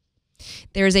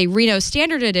 There's a Reno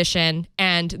Standard Edition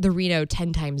and the Reno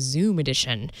 10x Zoom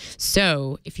Edition.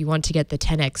 So if you want to get the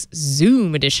 10x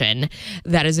Zoom Edition,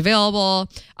 that is available.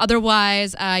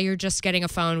 Otherwise, you're just getting a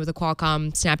phone with a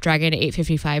Qualcomm Snapdragon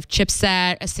 855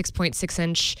 chipset, a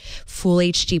 6.6-inch Full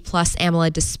HD Plus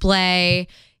AMOLED display.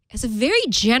 Has a very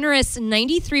generous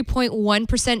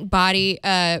 93.1% body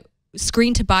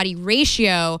screen-to-body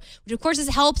ratio, which, of course, is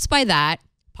helped by that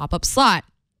pop-up slot.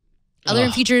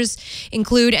 Other features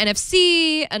include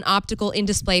NFC, an optical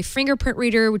in-display fingerprint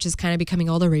reader, which is kind of becoming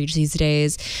all the rage these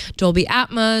days, Dolby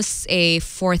Atmos, a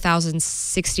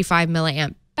 4,065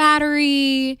 milliamp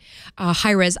battery,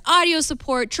 high-res audio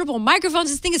support, triple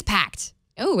microphones. This thing is packed.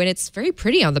 Oh, and it's very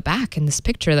pretty on the back in this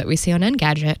picture that we see on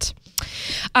Engadget.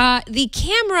 The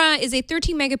camera is a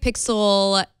 13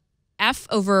 megapixel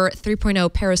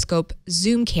f/3.0 periscope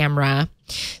zoom camera.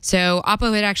 So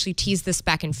Oppo had actually teased this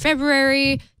back in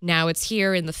February. Now it's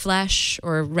here in the flesh,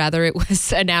 or rather it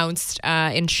was announced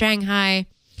in Shanghai.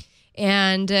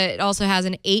 And it also has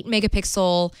an 8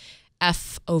 megapixel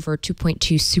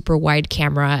f/2.2 super wide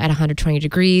camera at 120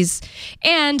 degrees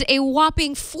and a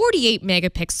whopping 48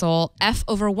 megapixel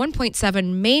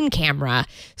f/1.7 main camera.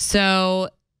 So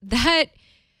that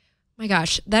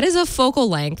is a focal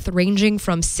length ranging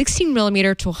from 16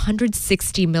 millimeter to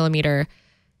 160 millimeter.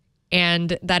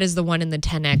 And that is the one in the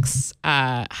 10X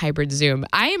hybrid zoom.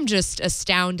 I am just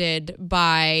astounded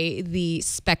by the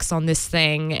specs on this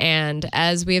thing. And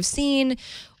as we have seen,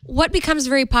 what becomes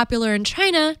very popular in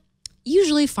China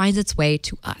usually finds its way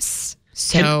to us.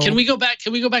 So can we go back?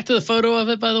 Can we go back to the photo of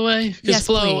it, by the way? Yes,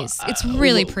 please. It's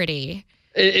really pretty.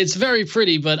 It's very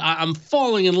pretty, but I'm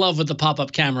falling in love with the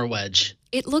pop-up camera wedge.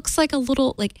 It looks like a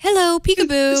little, like, hello,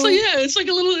 peekaboo.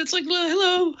 It's like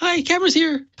hello, hi, camera's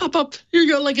here, pop up, here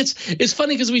you go. Like it's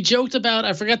funny because we joked about,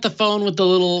 I forgot the phone with the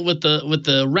little with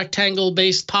the rectangle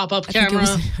based pop-up camera. I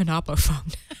think it was an Oppo phone.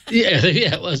 yeah,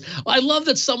 it was. I love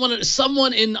that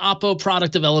someone in Oppo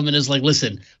product development is like,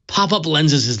 listen, pop-up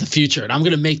lenses is the future, and I'm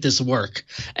gonna make this work.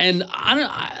 And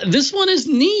this one is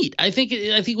neat. I think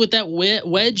with that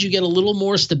wedge, you get a little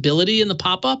more stability in the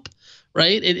pop-up,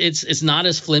 right? It's not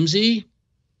as flimsy.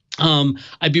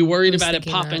 I'd be worried about it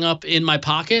popping up in my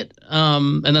pocket,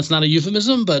 and that's not a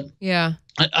euphemism, but yeah,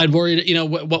 I'd worry,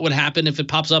 what would happen if it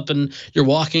pops up and you're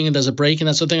walking and there's a break and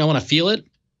that sort of thing. I want to feel it,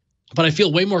 but I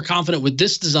feel way more confident with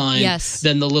this design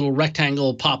than the little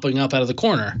rectangle popping up out of the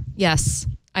corner. Yes,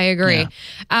 I agree.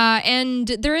 Yeah. And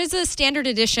there is a standard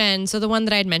edition. So the one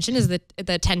that I had mentioned is the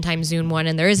 10 times zoom one,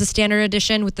 and there is a standard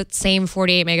edition with the same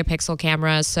 48 megapixel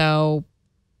camera. So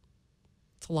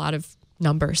it's a lot of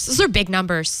numbers. Those are big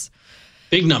numbers.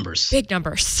 Big numbers. Big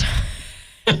numbers.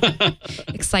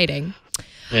 Exciting.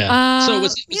 Yeah. So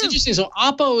what's interesting? So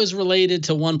Oppo is related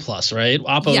to OnePlus, right?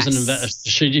 Oppo is an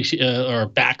investor or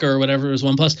backer or whatever is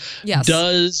OnePlus. Yes.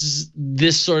 Does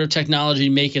this sort of technology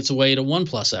make its way to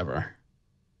OnePlus ever?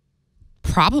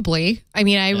 Probably. I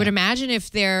mean, I would imagine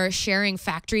if they're sharing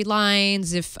factory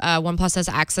lines, if OnePlus has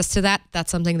access to that,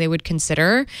 that's something they would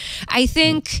consider. I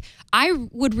think I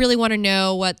would really want to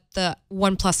know what the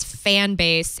OnePlus fan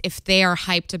base, if they are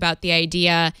hyped about the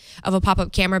idea of a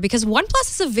pop-up camera, because OnePlus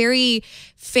is a very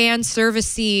fan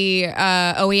servicey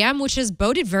OEM, which has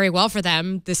boded very well for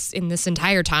them in this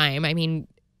entire time. I mean,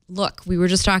 look, we were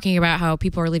just talking about how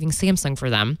people are leaving Samsung for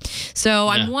them. So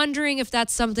I'm wondering if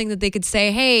that's something that they could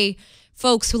say, hey,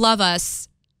 folks who love us,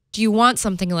 do you want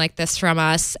something like this from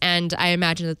us? And I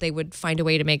imagine that they would find a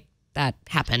way to make that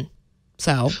happen.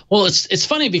 So, well, it's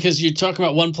funny because you talk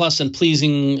about OnePlus and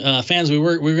pleasing fans. We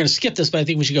were going to skip this, but I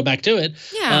think we should go back to it.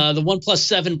 Yeah. The OnePlus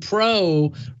 7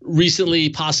 Pro recently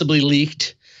possibly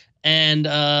leaked, and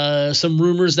some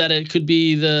rumors that it could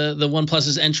be the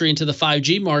OnePlus's entry into the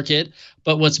 5G market.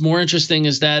 But what's more interesting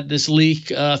is that this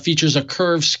leak features a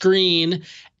curved screen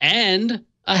and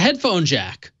a headphone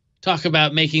jack. Talk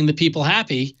about making the people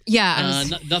happy. Yeah.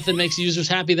 Nothing makes users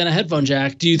happy than a headphone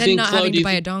jack. Do you think, not Flo, having to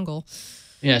buy a dongle?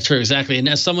 Yeah, true, exactly. And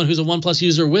as someone who's a OnePlus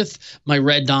user with my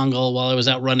red dongle while I was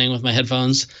out running with my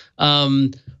headphones,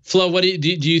 Flo, what do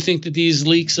you think that these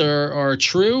leaks are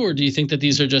true, or do you think that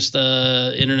these are just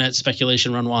internet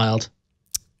speculation run wild?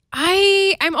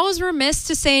 I'm always remiss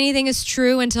to say anything is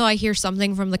true until I hear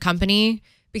something from the company,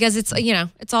 because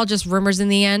it's all just rumors in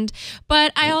the end.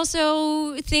 But I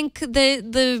also think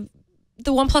that the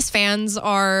OnePlus fans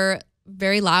are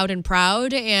very loud and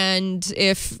proud, and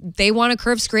if they want a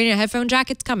curved screen and a headphone jack,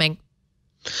 it's coming.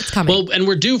 It's coming. Well, and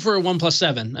we're due for a OnePlus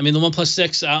 7. I mean, the OnePlus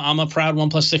 6. I'm a proud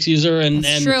OnePlus 6 user, and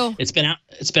true. It's been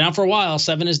out for a while.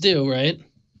 7 is due, right?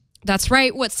 That's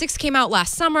right. 6 came out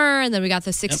last summer, and then we got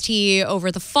the 6T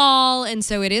over the fall, and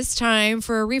so it is time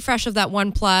for a refresh of that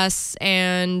OnePlus,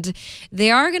 and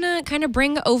they are gonna kind of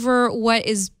bring over what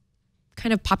is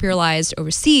kind of popularized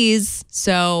overseas.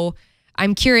 So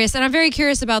I'm curious, and I'm very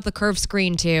curious about the curved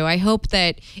screen too. I hope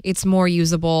that it's more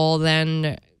usable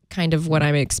than kind of what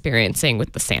I'm experiencing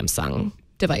with the Samsung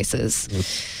devices.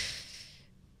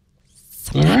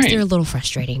 Sometimes they're a little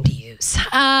frustrating to use.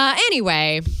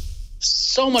 Anyway.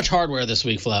 So much hardware this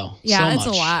week, Flo. Yeah, it's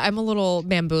a lot. I'm a little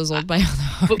bamboozled by all the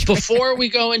hardware. But before we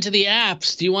go into the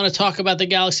apps, do you want to talk about the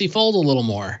Galaxy Fold a little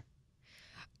more?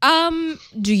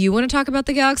 Do you want to talk about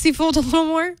the Galaxy Fold a little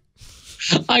more?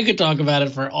 I could talk about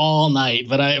it for all night,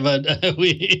 but I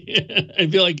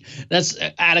feel like that's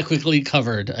adequately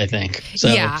covered, I think. So.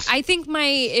 Yeah, I think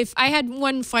if I had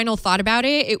one final thought about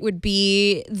it, it would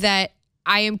be that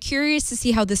I am curious to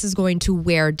see how this is going to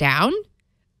wear down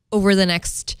over the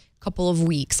next couple of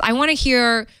weeks. I want to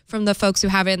hear from the folks who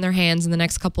have it in their hands in the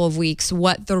next couple of weeks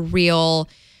what the real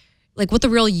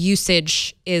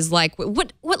usage is like,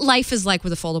 what life is like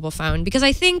with a foldable phone. Because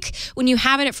I think when you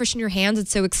have it first in your hands, it's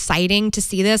so exciting to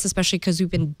see this, especially because we've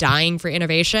been dying for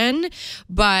innovation.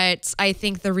 But I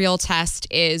think the real test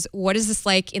is, what is this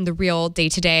like in the real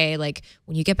day-to-day, like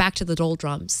when you get back to the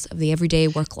doldrums of the everyday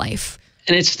work life?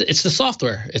 And it's the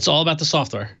software. It's all about the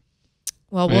software.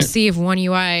 Well, we'll see if One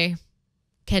UI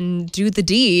can do the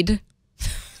deed.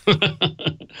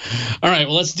 All right,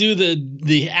 well, let's do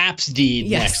the apps deed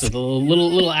next with a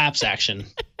little apps action.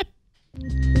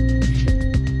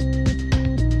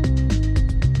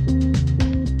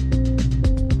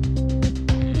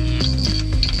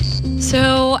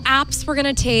 So apps we're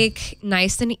going to take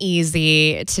nice and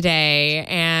easy today,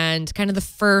 and kind of the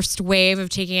first wave of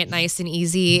taking it nice and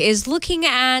easy is looking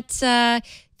at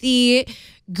the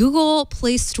Google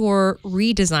Play Store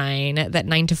redesign that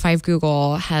 9 to 5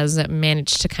 Google has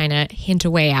managed to kind of hint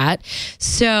away at.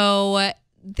 So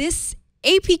this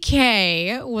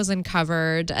APK was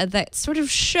uncovered that sort of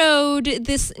showed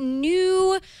this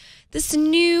new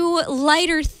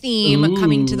lighter theme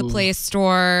coming to the Play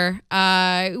Store.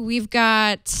 We've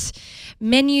got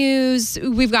menus.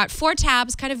 We've got 4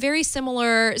 tabs, kind of very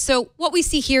similar. So what we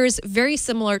see here is very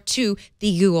similar to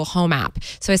the Google Home app.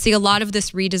 So I see a lot of this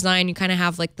redesign. You kind of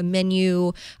have like the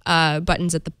menu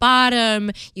buttons at the bottom.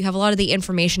 You have a lot of the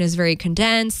information is very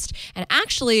condensed. And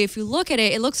actually, if you look at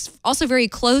it, it looks also very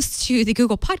close to the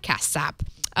Google Podcasts app.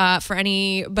 For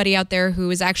anybody out there who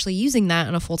is actually using that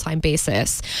on a full-time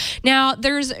basis. Now,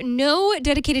 there's no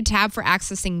dedicated tab for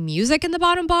accessing music in the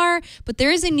bottom bar, but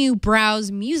there is a new Browse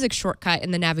Music shortcut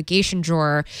in the navigation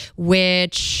drawer,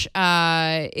 which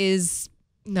navigation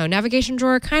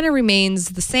drawer kind of remains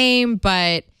the same,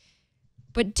 but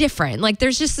different. Like,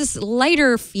 there's just this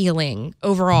lighter feeling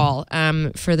overall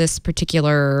for this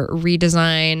particular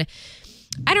redesign.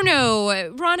 I don't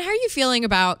know. Ron, how are you feeling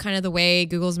about kind of the way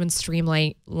Google's been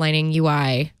streamlining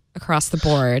UI across the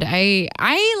board? I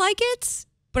like it,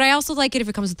 but I also like it if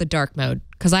it comes with the dark mode,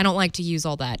 because I don't like to use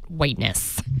all that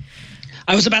whiteness.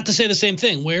 I was about to say the same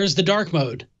thing. Where's the dark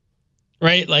mode?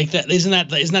 Right? Like that isn't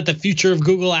that the future of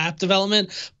Google app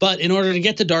development? But in order to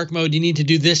get to dark mode, you need to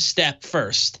do this step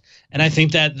first. And I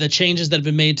think that the changes that have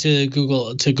been made to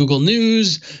Google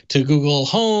News, to Google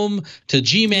Home, to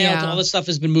Gmail, to all this stuff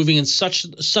has been moving in such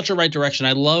a right direction.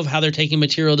 I love how they're taking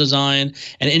material design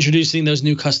and introducing those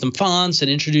new custom fonts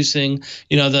and introducing,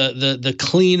 the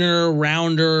cleaner,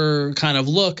 rounder kind of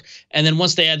look. And then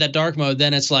once they add that dark mode,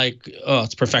 then it's like, oh,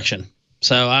 it's perfection.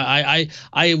 So I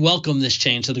welcome this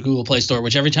change to the Google Play Store,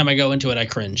 which every time I go into it, I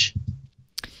cringe.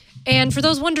 And for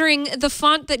those wondering, the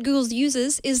font that Google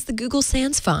uses is the Google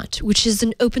Sans font, which is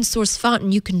an open source font,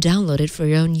 and you can download it for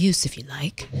your own use if you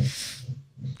like.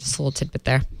 Just a little tidbit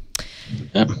there.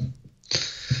 Yep.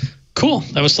 Cool.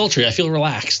 That was sultry. I feel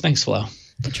relaxed. Thanks, Flo.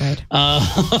 I tried. All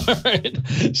right.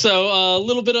 So a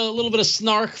little bit of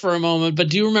snark for a moment. But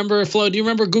do you remember, Flo? Do you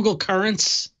remember Google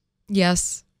Currents?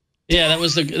 Yes. Yeah, that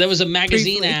was a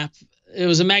magazine app. It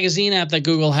was a magazine app that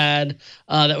Google had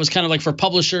that was kind of like for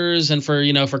publishers and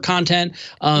for content.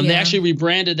 They actually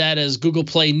rebranded that as Google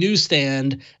Play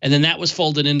Newsstand, and then that was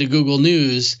folded into Google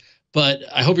News. But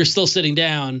I hope you're still sitting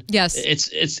down. Yes,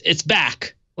 it's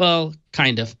back. Well,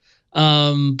 kind of.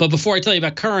 But before I tell you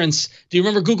about Currents, do you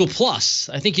remember Google Plus?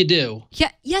 I think you do.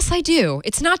 Yeah, yes, I do.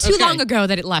 It's not too long ago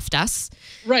that it left us.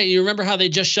 Right. You remember how they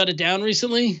just shut it down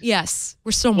recently? Yes,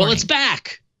 we're still mourning. Well, it's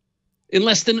back. In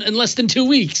less than 2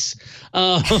 weeks.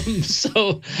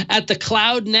 So at the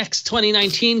Cloud Next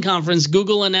 2019 conference,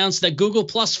 Google announced that Google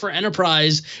Plus for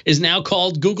Enterprise is now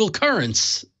called Google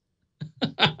Currents.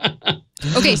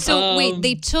 Okay, so wait,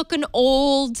 they took an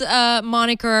old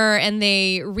moniker and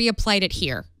they reapplied it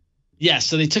here. Yes,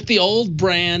 so they took the old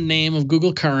brand name of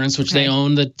Google Currents, which they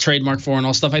own the trademark for and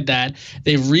all stuff like that.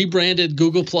 They've rebranded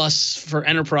Google Plus for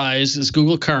Enterprise as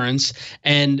Google Currents,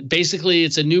 and basically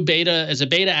it's a new beta, it's a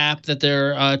beta app that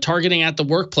they're targeting at the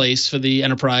workplace for the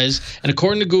enterprise. And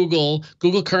according to Google,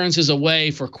 Google Currents is a way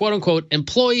for quote-unquote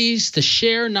employees to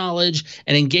share knowledge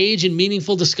and engage in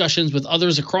meaningful discussions with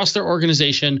others across their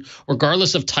organization,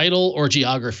 regardless of title or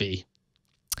geography.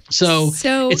 So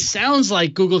it sounds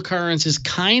like Google Currents is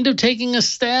kind of taking a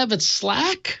stab at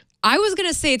Slack. I was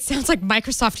gonna say it sounds like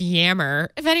Microsoft Yammer.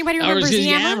 If anybody remembers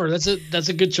Yammer, that's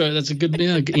a good choice. That's a good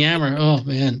Yammer. Oh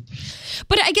man.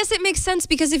 But I guess it makes sense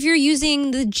because if you're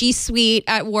using the G Suite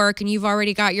at work and you've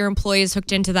already got your employees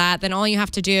hooked into that, then all you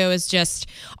have to do is just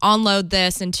onload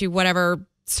this into whatever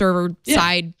server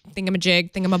side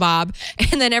thingamabob,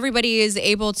 and then everybody is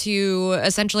able to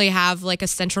essentially have like a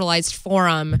centralized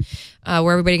forum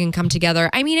where everybody can come together.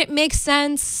 I mean, it makes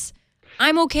sense.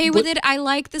 I'm okay with it. I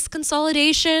like this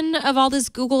consolidation of all this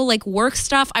Google like work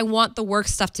stuff. I want the work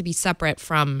stuff to be separate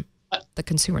from the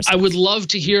consumer I stuff. would love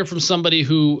to hear from somebody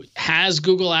who has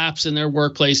Google Apps in their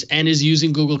workplace and is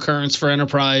using Google Currents for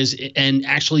enterprise and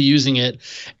actually using it.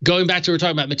 Going back to, we're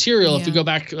talking about material. If we go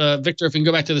back, Victor, if we can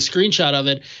go back to the screenshot of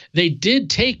it, they did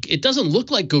take, it doesn't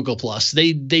look like Google Plus.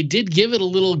 They did give it a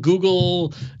little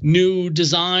Google new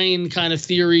design kind of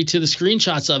theory to the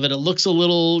screenshots of it. It looks a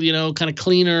little, you know, kind of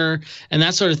cleaner and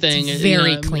that sort of thing. It's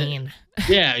very clean.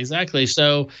 Yeah, exactly.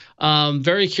 So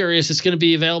very curious. It's going to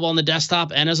be available on the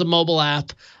desktop and as a mobile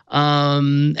app.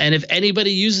 And if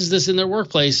anybody uses this in their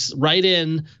workplace, write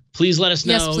in. Please let us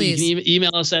know. Yes, please. You can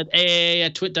email us at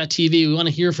aa@twit.tv. We want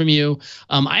to hear from you.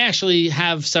 I actually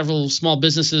have several small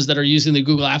businesses that are using the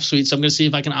Google App Suite, so I'm going to see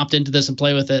if I can opt into this and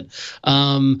play with it.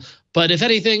 But if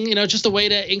anything, you know, just a way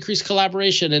to increase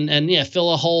collaboration and yeah,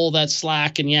 fill a hole that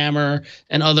Slack and Yammer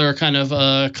and other kind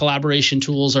of collaboration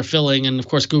tools are filling. And of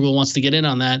course, Google wants to get in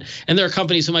on that. And there are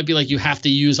companies who might be like, you have to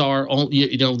use our own,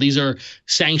 you know, these are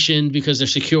sanctioned because they're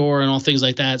secure and all things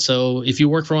like that. So if you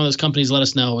work for one of those companies, let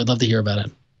us know. We'd love to hear about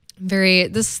it.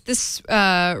 This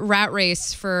rat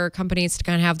race for companies to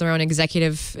kind of have their own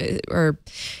executive their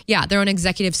own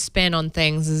executive spin on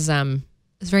things is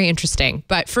very interesting.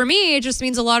 But for me, it just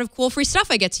means a lot of cool free stuff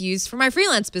I get to use for my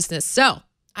freelance business. So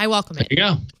I welcome it. There you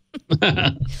go.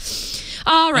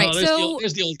 All right.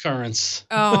 There's the old Currents.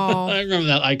 Oh, I remember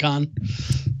that icon.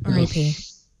 R.I.P.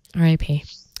 R.I.P.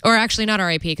 Or actually not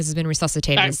R.I.P. because it's been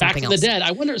resuscitated as something back else. from the dead.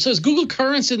 I wonder. So is Google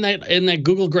Currents in that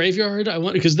Google graveyard? I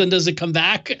wonder, because then does it come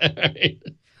back?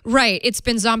 Right. It's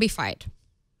been zombified.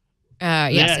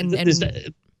 Yes.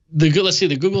 Yeah, let's see,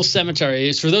 the Google Cemetery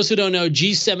is, for those who don't know,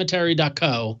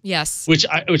 gcemetery.co. Yes. Which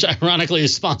ironically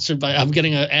is sponsored by, I'm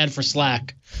getting an ad for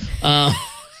Slack. But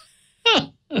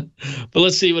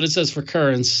let's see what it says for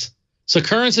Currents. So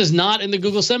Currents is not in the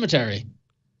Google Cemetery.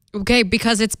 Okay,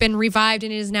 because it's been revived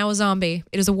and it is now a zombie.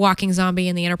 It is a walking zombie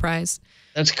in the enterprise.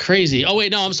 That's crazy. Oh,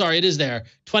 wait, no, I'm sorry. It is there.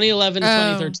 2011 to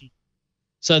 2013.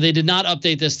 So they did not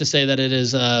update this to say that it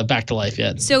is back to life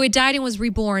yet. So it died and was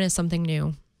reborn as something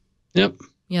new. Yep.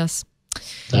 Yes.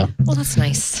 So. Well, that's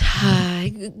nice. All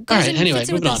right, anyway, fits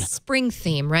in with moving the on. spring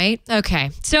theme, right?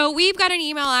 Okay. So we've got an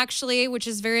email, actually, which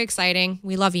is very exciting.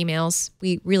 We love emails.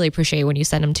 We really appreciate when you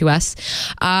send them to us.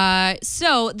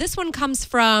 So this one comes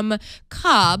from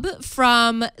Cobb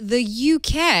from the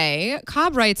UK.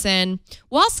 Cobb writes in,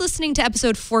 whilst listening to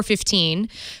episode 415,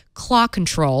 Claw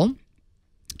Control,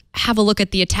 have a look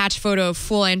at the attached photo of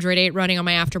full Android 8 running on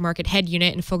my aftermarket head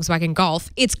unit in Volkswagen Golf.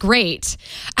 It's great.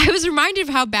 I was reminded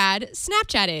of how bad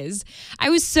Snapchat is. I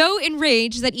was so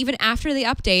enraged that even after the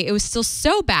update, it was still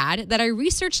so bad that I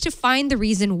researched to find the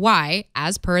reason why,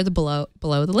 as per the below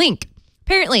the link.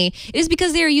 Apparently, it is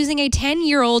because they are using a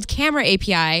 10-year-old camera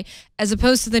API as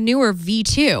opposed to the newer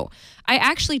V2. I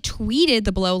actually tweeted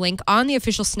the below link on the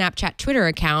official Snapchat Twitter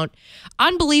account.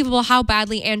 Unbelievable how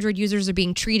badly Android users are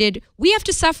being treated. We have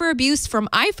to suffer abuse from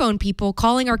iPhone people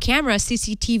calling our camera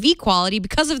CCTV quality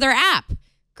because of their app.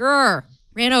 Grr.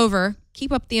 Ran over.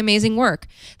 Keep up the amazing work.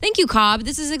 Thank you, Cobb.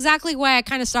 This is exactly why I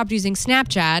kind of stopped using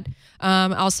Snapchat.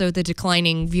 Also, the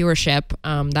declining viewership.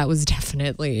 That was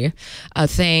definitely a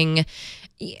thing.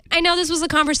 I know this was a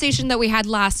conversation that we had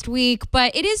last week,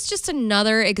 but it is just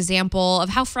another example of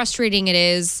how frustrating it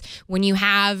is when you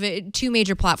have two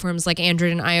major platforms like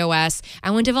Android and iOS,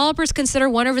 and when developers consider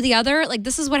one over the other, like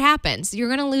this is what happens. You're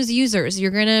going to lose users.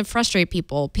 You're going to frustrate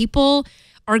people. People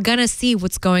are going to see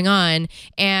what's going on,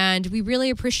 and we really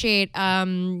appreciate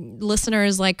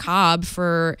listeners like Cobb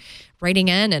for writing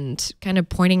in and kind of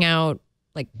pointing out,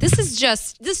 like, this is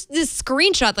just, this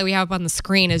screenshot that we have up on the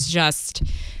screen is just,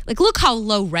 like, look how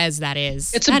low res that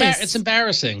is. It's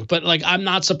embarrassing, but, like, I'm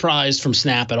not surprised from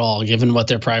Snap at all, given what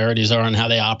their priorities are and how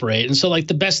they operate. And so, like,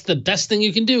 the best thing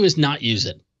you can do is not use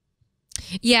it.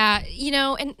 Yeah, you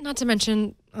know, and not to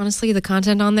mention, honestly, the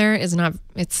content on there is not,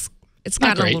 it's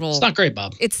gotten a little... It's not great,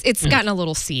 Bob. It's gotten a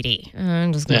little seedy.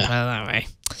 I'm just going to put it that way.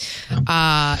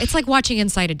 It's like watching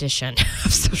Inside Edition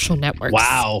of social networks.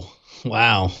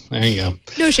 Wow. There you go.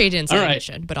 No shade Inside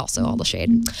Edition, but also all the shade.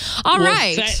 All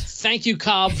right. Thank you,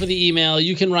 Cobb, for the email.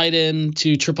 You can write in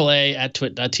to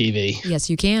AAA@twit.tv. Yes,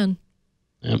 you can.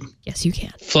 Yep. Yes, you can.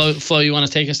 Flo, you want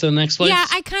to take us to the next place? Yeah,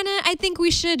 I think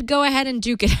we should go ahead and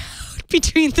duke it out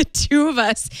between the two of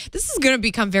us. This is going to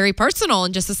become very personal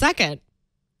in just a second.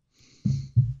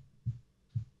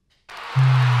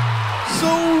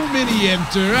 So many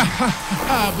enter,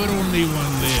 but only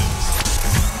one lives.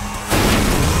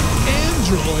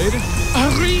 Android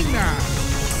Arena.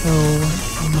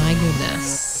 Oh my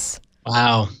goodness.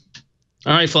 Wow.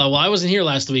 All right, Flo. Well, I wasn't here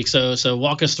last week, so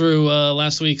walk us through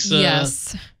last week's.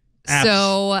 Yes. apps.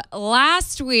 So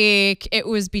last week it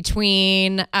was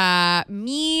between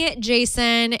me,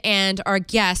 Jason, and our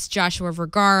guest Joshua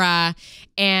Vergara.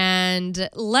 And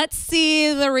let's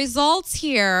see the results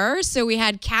here. So we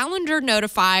had Calendar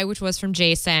Notify, which was from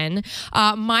Jason.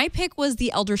 My pick was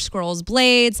the Elder Scrolls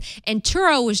Blades, and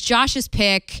Turo was Josh's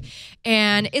pick.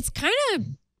 And it's kind of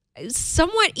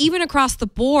somewhat even across the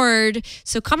board.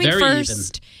 So coming Very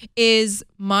first is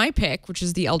my pick, which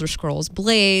is the Elder Scrolls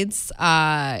Blades.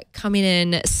 Coming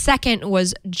in second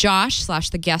was Josh /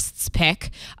 the guest's pick,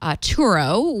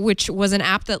 Turo, which was an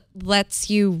app that lets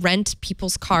you rent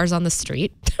people's cars on the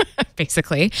street,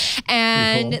 basically.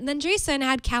 And cool. then Jason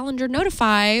had Calendar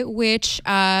Notify, which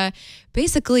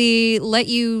basically let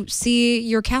you see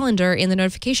your calendar in the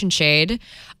notification shade.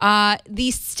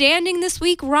 The standing this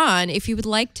week, Ron, if you would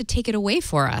like to take it away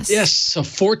for us. Yes, so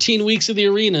 14 weeks of the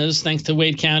arenas, thanks to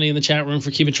Wade County in the chat room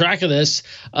for keeping track of this.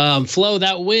 Flo,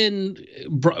 that win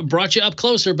brought you up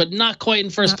closer, but not quite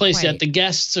in first place yet. The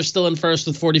guests are still in first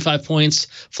with 45 points.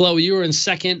 Flo, you were in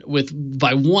second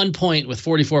by 1 point with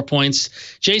 44 points.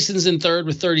 Jason's in third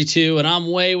with 32, and I'm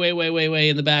way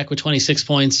in the back with 26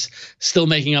 points, still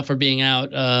making up for being out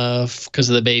because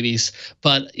of the babies.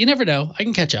 But you never know. I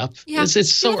can catch up. Yeah,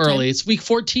 it's so early. It's week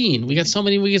 14. We get so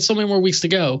many more weeks to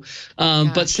go.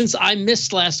 But since I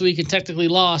missed last week and technically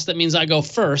lost, that means I go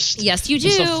first. Yes, you do.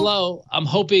 And so Flo, I'm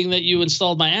hoping that you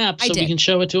installed my app so we can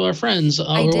show it to our friends who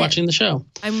are watching the show.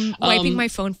 I'm wiping my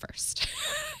phone first.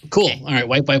 Cool. Okay. All right.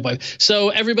 Wipe. So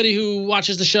everybody who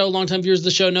watches the show, longtime viewers of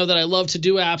the show, know that I love to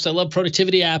do apps. I love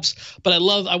productivity apps, but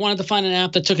I wanted to find an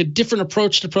app that took a different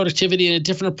approach to productivity and a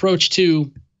different approach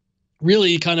to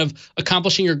really kind of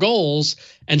accomplishing your goals.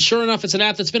 And sure enough, it's an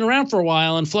app that's been around for a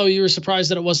while. And Flo, you were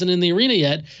surprised that it wasn't in the arena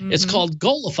yet. Mm-hmm. It's called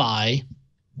Goalify,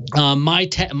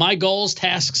 My Goals,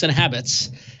 Tasks, and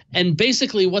Habits. And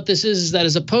basically what this is that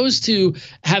as opposed to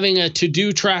having a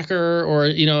to-do tracker or,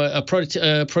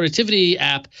 a productivity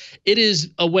app, it is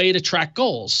a way to track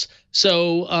goals.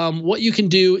 So what you can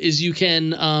do is you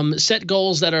can set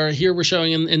goals that are here. We're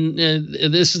showing in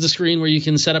this is the screen where you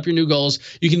can set up your new goals.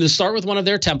 You can just start with one of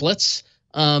their templates.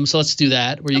 So let's do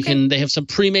that where they have some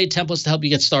pre-made templates to help you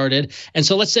get started. And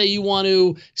so let's say you want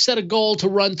to set a goal to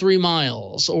run 3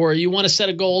 miles, or you want to set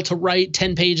a goal to write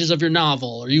 10 pages of your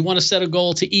novel, or you want to set a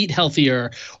goal to eat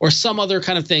healthier or some other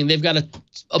kind of thing. They've got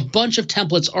a bunch of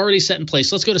templates already set in place.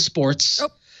 So let's go to sports. Oh.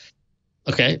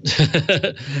 Okay.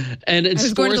 And I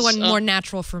was going to the one more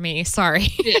natural for me. Sorry.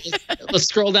 Let's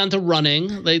scroll down to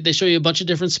running. They show you a bunch of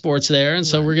different sports there. And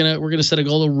so we're gonna set a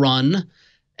goal to run.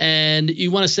 And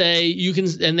you want to say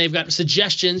and they've got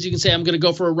suggestions. You can say, I'm going to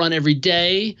go for a run every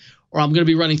day, or I'm going to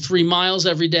be running 3 miles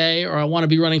every day, or I want to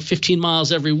be running 15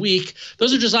 miles every week.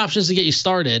 Those are just options to get you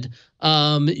started.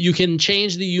 You can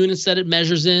change the units that it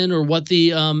measures in, or what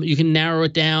you can narrow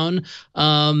it down.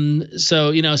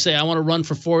 So, say I want to run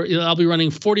for I'll be running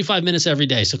 45 minutes every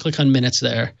day. So click on minutes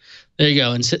there. There you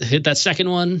go. And hit that second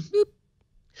one. Boop.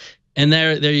 And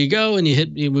there you go. And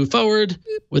you move forward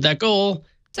with that goal.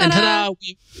 Ta-da. And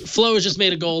ta-da, Flo has just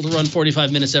made a goal to run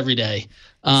 45 minutes every day.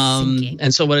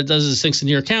 And so what it does is it syncs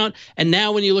into your account. And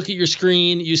now when you look at your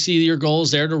screen, you see your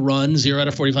goals there to run 0 out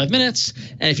of 45 minutes.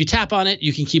 And if you tap on it,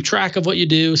 you can keep track of what you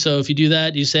do. So if you do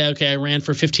that, you say, okay, I ran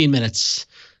for 15 minutes.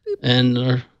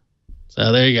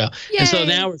 So there you go. Yay. And so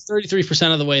now we're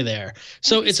 33% of the way there.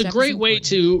 So it's a great way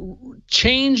to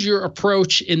change your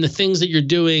approach in the things that you're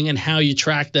doing and how you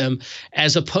track them,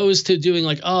 as opposed to doing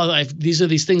like, these are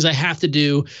these things I have to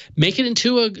do. Make it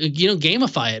into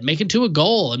gamify it. Make it to a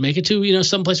goal and make it to,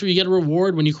 some place where you get a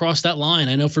reward when you cross that line.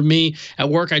 I know for me at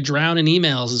work, I drown in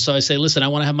emails. And so I say, listen, I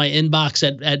want to have my inbox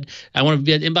I want to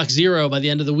be at inbox 0 by the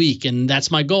end of the week. And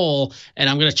that's my goal. And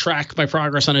I'm going to track my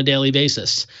progress on a daily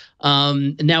basis.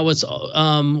 Now what's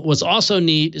also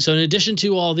neat, so in addition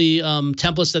to all the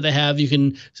templates that they have,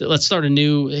 let's add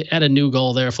a new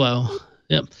goal there, Flo.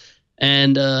 Yep.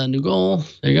 And new goal.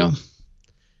 There you go.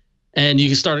 And you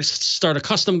can start a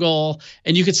custom goal,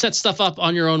 and you can set stuff up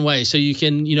on your own way. So you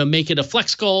can, make it a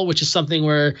flex goal, which is something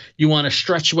where you want to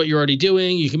stretch what you're already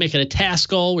doing. You can make it a task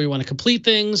goal where you want to complete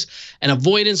things, an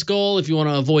avoidance goal if you want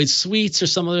to avoid sweets or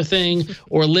some other thing,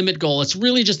 or a limit goal. It's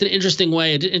really just an interesting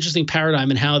way, an interesting paradigm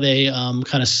in how they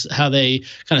kind of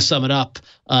sum it up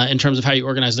in terms of how you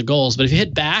organize the goals. But if you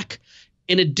hit back,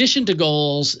 in addition to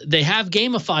goals, they have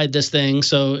gamified this thing.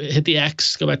 So hit the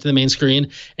X, go back to the main screen,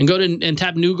 and and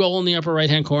tap new goal in the upper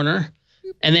right-hand corner.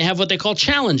 And they have what they call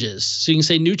challenges. So you can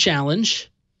say new challenge.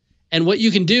 And what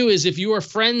you can do is if your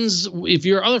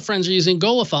other friends are using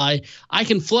Goalify, I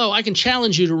can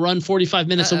challenge you to run 45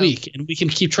 minutes a week, and we can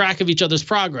keep track of each other's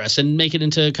progress and make it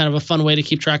into kind of a fun way to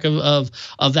keep track of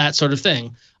that sort of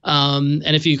thing.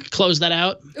 And if you close that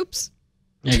out, Oops.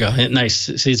 there you go.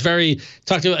 Nice. See, it's very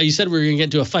you said we were going to get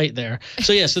into a fight there.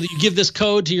 So yeah, so you give this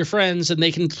code to your friends and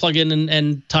they can plug in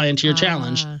and tie into your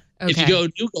challenge. Okay. If you go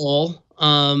new goal,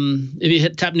 if you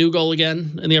tap new goal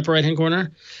again in the upper right hand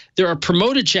corner, there are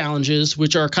promoted challenges,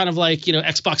 which are kind of like,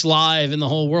 Xbox Live and the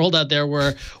whole world out there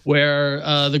where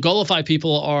the Goalify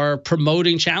people are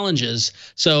promoting challenges.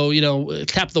 So,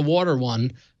 tap the water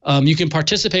one. You can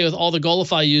participate with all the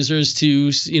Goalify users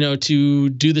to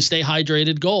do the stay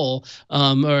hydrated goal,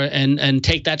 and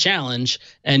take that challenge,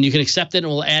 and you can accept it and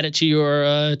we'll add it to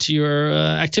your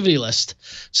activity list.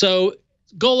 So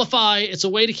Goalify, it's a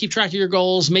way to keep track of your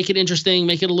goals, make it interesting,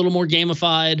 make it a little more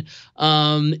gamified.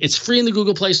 It's free in the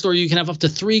Google Play Store. You can have up to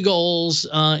 3 goals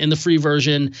in the free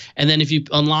version. And then if you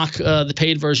unlock the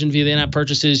paid version via the in-app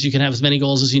purchases, you can have as many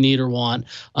goals as you need or want.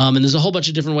 And there's a whole bunch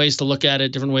of different ways to look at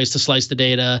it, different ways to slice the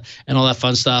data and all that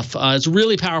fun stuff. It's a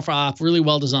really powerful app, really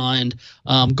well designed.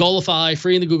 Goalify,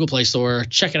 free in the Google Play Store.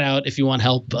 Check it out if you want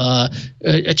help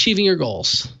achieving your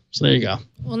goals. So there you go.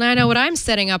 Well, now I know what I'm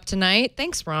setting up tonight.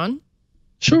 Thanks, Ron.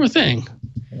 Sure thing.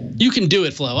 You can do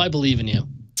it, Flo. I believe in you.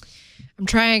 I'm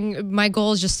trying. My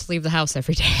goal is just to leave the house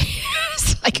every day.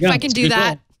 If I can do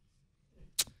that,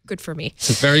 good for me.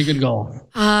 It's a very good goal.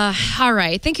 All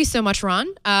right. Thank you so much, Ron.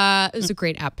 It was a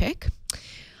great app pick.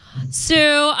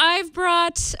 So I've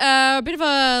brought a bit of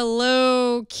a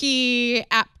low-key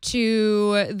app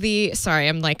to the... Sorry,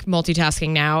 I'm like multitasking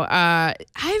now.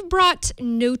 I've brought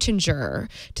Notinger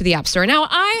to the App Store. Now,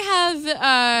 I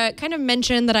have kind of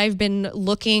mentioned that I've been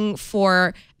looking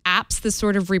for apps that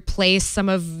sort of replace some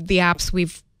of the apps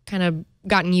we've kind of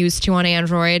gotten used to on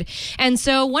Android. And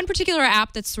so one particular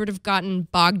app that's sort of gotten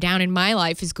bogged down in my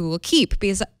life is Google Keep,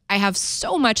 because I have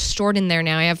so much stored in there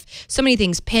now. I have so many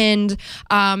things pinned,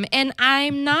 and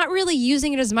I'm not really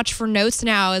using it as much for notes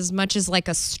now as much as like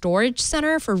a storage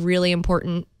center for really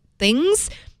important things.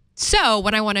 So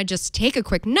when I want to just take a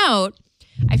quick note,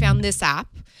 I found this app,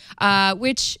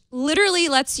 which literally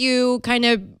lets you kind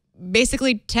of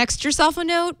basically text yourself a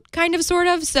note, kind of, sort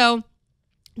of. So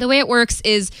the way it works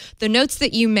is the notes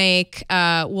that you make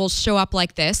will show up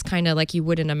like this, kind of like you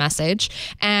would in a message.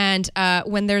 And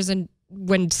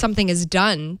when something is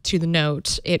done to the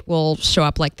note, it will show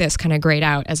up like this, kind of grayed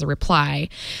out as a reply.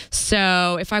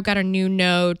 So if I've got a new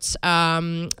note,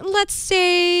 let's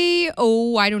say,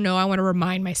 I don't know, I want to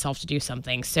remind myself to do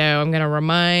something. So I'm going to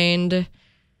remind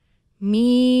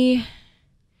me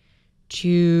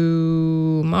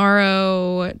tomorrow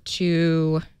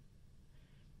to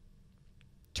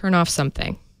turn off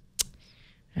something.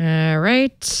 All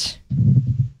right.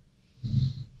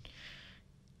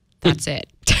 That's it.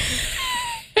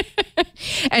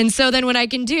 And so then what I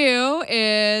can do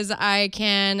is I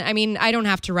don't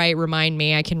have to write remind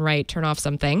me. I can write turn off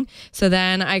something. So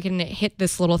then I can hit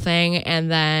this little thing, and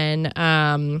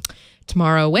then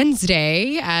tomorrow,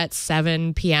 Wednesday at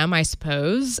 7 p.m., I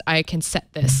suppose, I can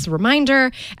set this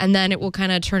reminder, and then it will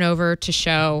kind of turn over to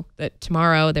show that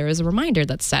tomorrow there is a reminder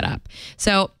that's set up.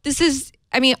 So this is,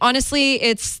 honestly,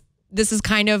 this is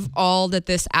kind of all that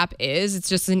this app is. It's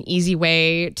just an easy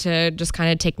way to just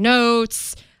kind of take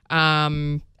notes.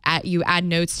 You add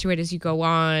notes to it as you go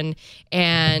on,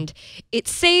 and it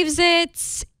saves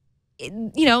it.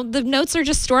 The notes are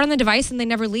just stored on the device and they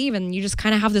never leave, and you just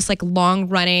kind of have this like long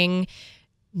running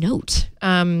note.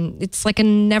 It's like a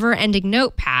never ending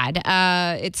notepad.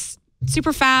 It's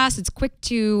super fast. It's quick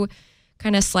to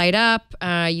kind of slide up.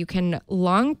 You can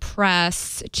long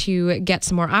press to get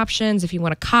some more options if you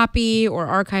want to copy or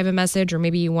archive a message, or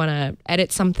maybe you want to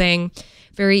edit something.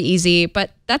 Very easy.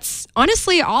 But that's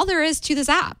honestly all there is to this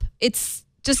app. It's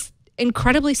just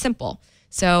incredibly simple.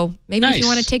 So maybe if you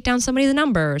want to take down somebody's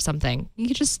number or something, you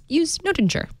could just use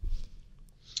Notinger.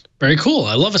 Very cool.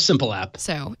 I love a simple app.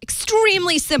 So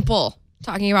extremely simple.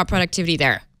 Talking about productivity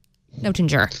there.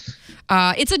 Notinger.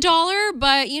 It's $1,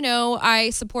 but I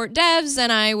support devs,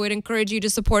 and I would encourage you to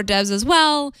support devs as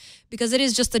well, because it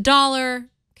is just $1.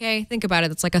 Okay, think about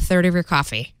it. It's like a third of your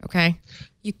coffee. Okay,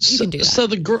 you can do that. So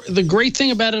the great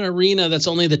thing about an arena that's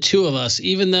only the two of us,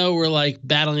 even though we're like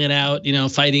battling it out,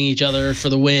 fighting each other for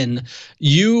the win,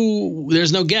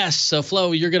 there's no guests. So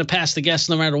Flo, you're gonna pass the guests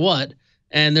no matter what.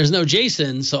 And there's no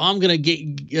Jason, so I'm going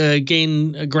to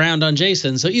gain ground on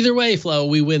Jason. So either way, Flo,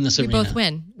 we win this arena. We both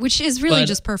win, which is really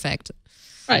just perfect.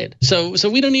 Right. So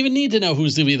we don't even need to know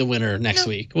who's going to be the winner next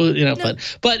week. Well,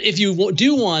 but if you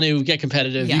do want to get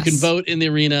competitive, you can vote in the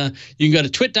arena. You can go to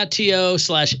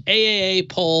twit.to/AAA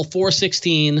poll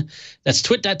 416. That's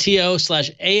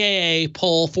twit.to/AAA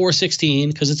poll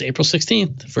 416, because it's April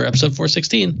 16th for episode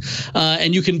 416.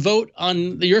 And you can vote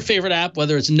on your favorite app,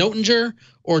 whether it's Notinger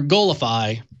or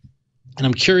Goalify. And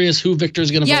I'm curious who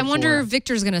Victor's going to vote for. Yeah, I wonder if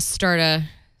Victor's going to start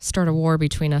a war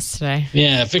between us today.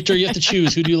 Yeah, Victor, you have to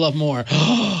choose. Who do you love more?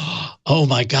 Oh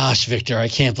my gosh, Victor, I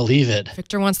can't believe it.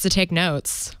 Victor wants to take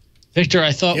notes. Victor,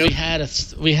 I thought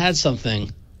we had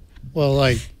something. Well,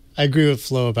 I agree with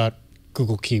Flo about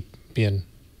Google Keep being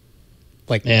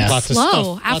like lots of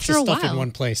stuff in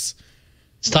one place.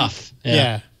 It's tough.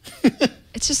 Yeah.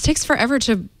 It just takes forever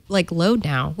to like load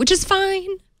now, which is fine.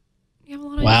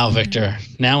 Wow, Victor.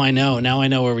 Now I know. Now I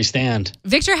know where we stand.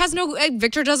 Victor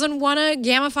doesn't want to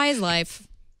gamify his life.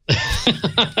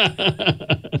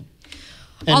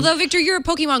 Although, Victor, you're a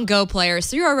Pokemon Go player,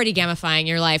 so you're already gamifying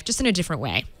your life, just in a different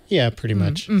way. Yeah, pretty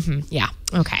much. Mm-hmm. Yeah.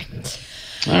 Okay.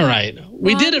 All right.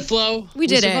 We did it, Flo. We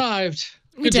survived.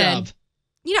 Good job.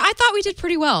 You know, I thought we did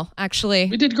pretty well, actually.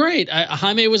 We did great.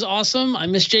 Jaime was awesome. I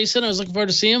miss Jason. I was looking forward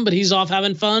to seeing him, but he's off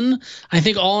having fun. I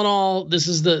think all in all, this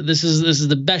is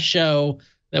the best show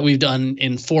that we've done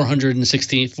in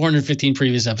 415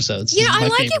 previous episodes. Yeah, I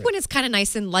like it when it's kind of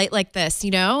nice and light like this,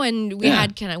 you know. And we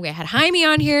had Jaime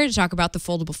on here to talk about the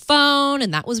foldable phone,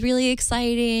 and that was really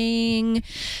exciting.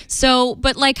 So,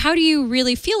 but like, how do you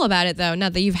really feel about it though? Now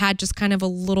that you've had just kind of a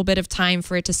little bit of time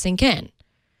for it to sink in.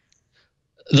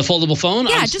 The foldable phone?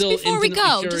 Yeah, just before we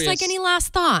go, curious. Just like any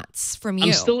last thoughts from you.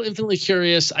 I'm still infinitely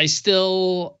curious. I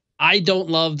don't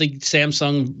love the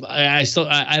Samsung. I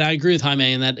agree with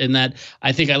Jaime in that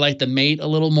I think I like the Mate a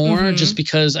little more, just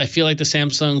because I feel like the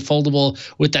Samsung foldable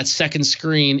with that second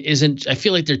screen isn't. I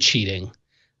feel like they're cheating.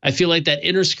 I feel like that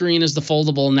inner screen is the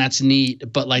foldable and that's neat,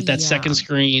 but like that second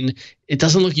screen, it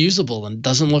doesn't look usable and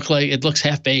doesn't look like it looks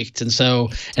half baked, and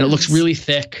it looks really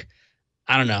thick.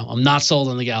 I don't know. I'm not sold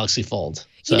on the Galaxy Fold.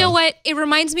 So. You know what? It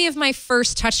reminds me of my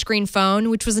first touchscreen phone,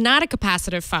 which was not a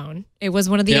capacitive phone. It was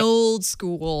one of the old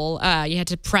school. You had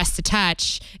to press to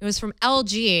touch. It was from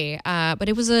LG, but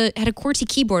it had a QWERTY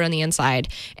keyboard on the inside,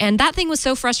 and that thing was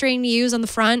so frustrating to use on the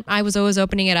front. I was always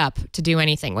opening it up to do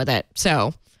anything with it.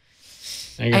 So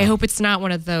I hope it's not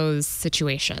one of those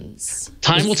situations.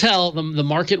 Time will tell. The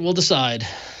market will decide.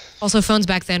 Also, phones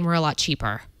back then were a lot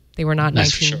cheaper. They were not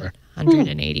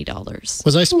 $1,980.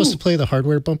 Was I supposed to play the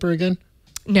hardware bumper again?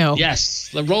 No.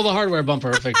 Yes. Roll the hardware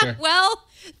bumper, Victor. Well,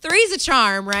 3's a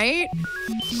charm, right?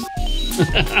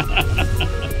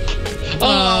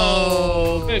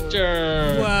 Oh,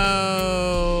 Victor.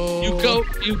 Whoa.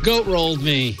 You goat rolled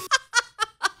me.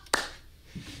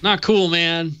 Not cool,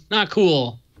 man. Not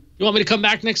cool. You want me to come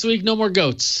back next week? No more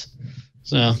goats.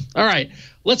 So, all right.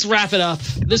 Let's wrap it up.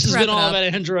 This has been All About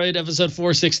Android, episode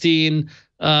 416.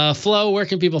 Flo, where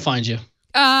can people find you?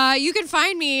 You can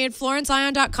find me at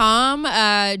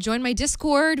florenceion.com. Join my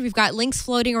Discord. We've got links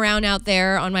floating around out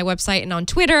there on my website and on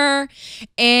Twitter,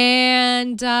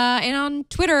 and on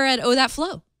Twitter at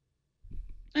OThatFlow.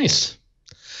 Nice.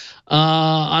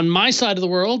 On my side of the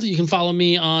world, you can follow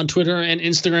me on Twitter and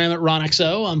Instagram at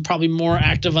RonXO. I'm probably more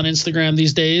active on Instagram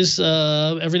these days.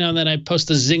 Every now and then I post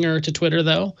a zinger to Twitter,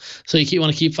 though, so you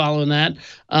want to keep following that.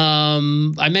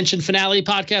 I mentioned Finale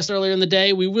podcast earlier in the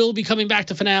day. We will be coming back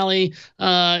to Finale.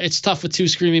 It's tough with 2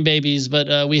 screaming babies,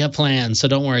 but we have plans, so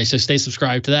don't worry. So stay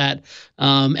subscribed to that.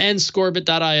 And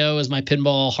Scorebit.io is my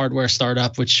pinball hardware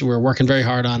startup, which we're working very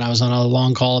hard on. I was on a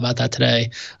long call about that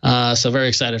today, so very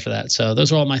excited for that. So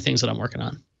those are all my things that I'm working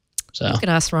on. So look at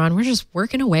us, Ron. We're just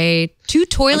working away. 2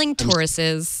 toiling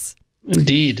Tauruses.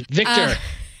 Indeed. Victor,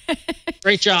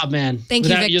 great job, man. Thank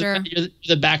you, Victor. You're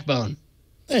the backbone.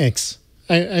 Thanks.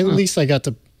 At least I got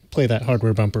to play that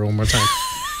hardware bumper one more time.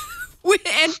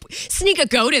 And sneak a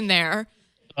goat in there.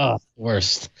 Oh,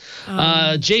 worst.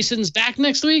 Jason's back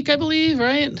next week, I believe,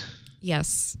 right?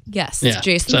 Yes. Yeah.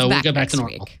 Jason's so back we'll get back to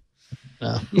normal.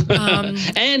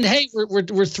 And hey,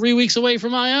 we're 3 weeks away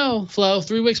from I.O., Flo.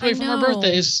 3 weeks away from our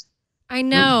birthdays. I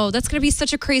know. That's going to be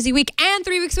such a crazy week. And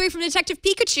 3 weeks away from Detective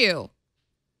Pikachu.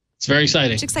 It's very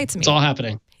exciting. Which excites me. It's all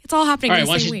happening. It's all happening in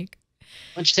the same week.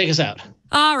 Why don't you take us out?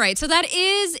 All right, so that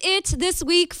is it this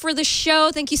week for the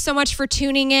show. Thank you so much for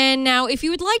tuning in. Now, if you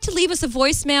would like to leave us a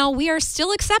voicemail, we are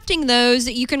still accepting those.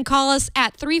 You can call us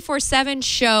at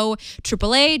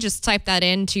 347-SHOW-AAA. Just type that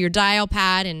into your dial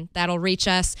pad, and that'll reach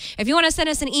us. If you want to send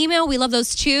us an email, we love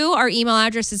those too. Our email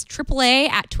address is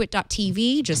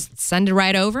AAA@twit.tv. Just send it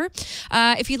right over.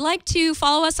 If you'd like to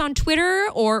follow us on Twitter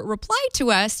or reply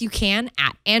to us, you can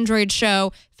at Android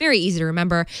Show. Very easy to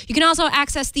remember. You can also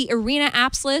access the Arena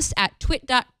apps list at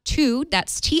twit.to,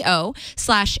 that's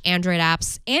TO/Android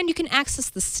apps. And you can access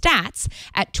the stats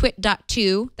at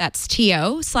twit.to, that's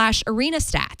TO/Arena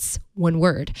stats. One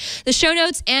word. The show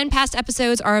notes and past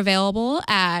episodes are available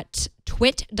at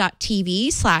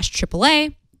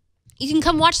twit.tv/AAA. You can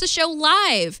come watch the show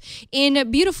live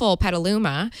in beautiful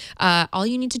Petaluma. All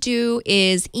you need to do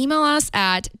is email us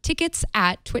at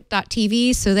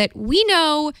tickets@twit.tv so that we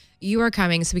know you are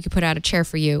coming so we can put out a chair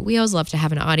for you. We always love to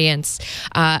have an audience.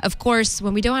 Of course,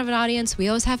 when we don't have an audience, we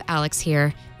always have Alex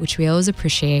here, which we always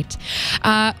appreciate.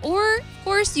 Or, of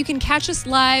course, you can catch us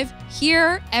live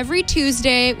here every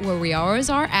Tuesday where we always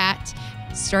are at,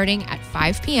 starting at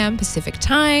 5 p.m. Pacific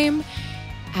time,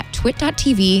 at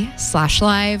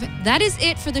twit.tv/live. That is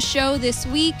it for the show this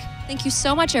week. Thank you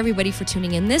so much, everybody, for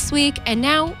tuning in this week. And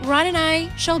now, Ron and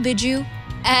I shall bid you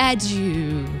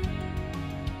adieu.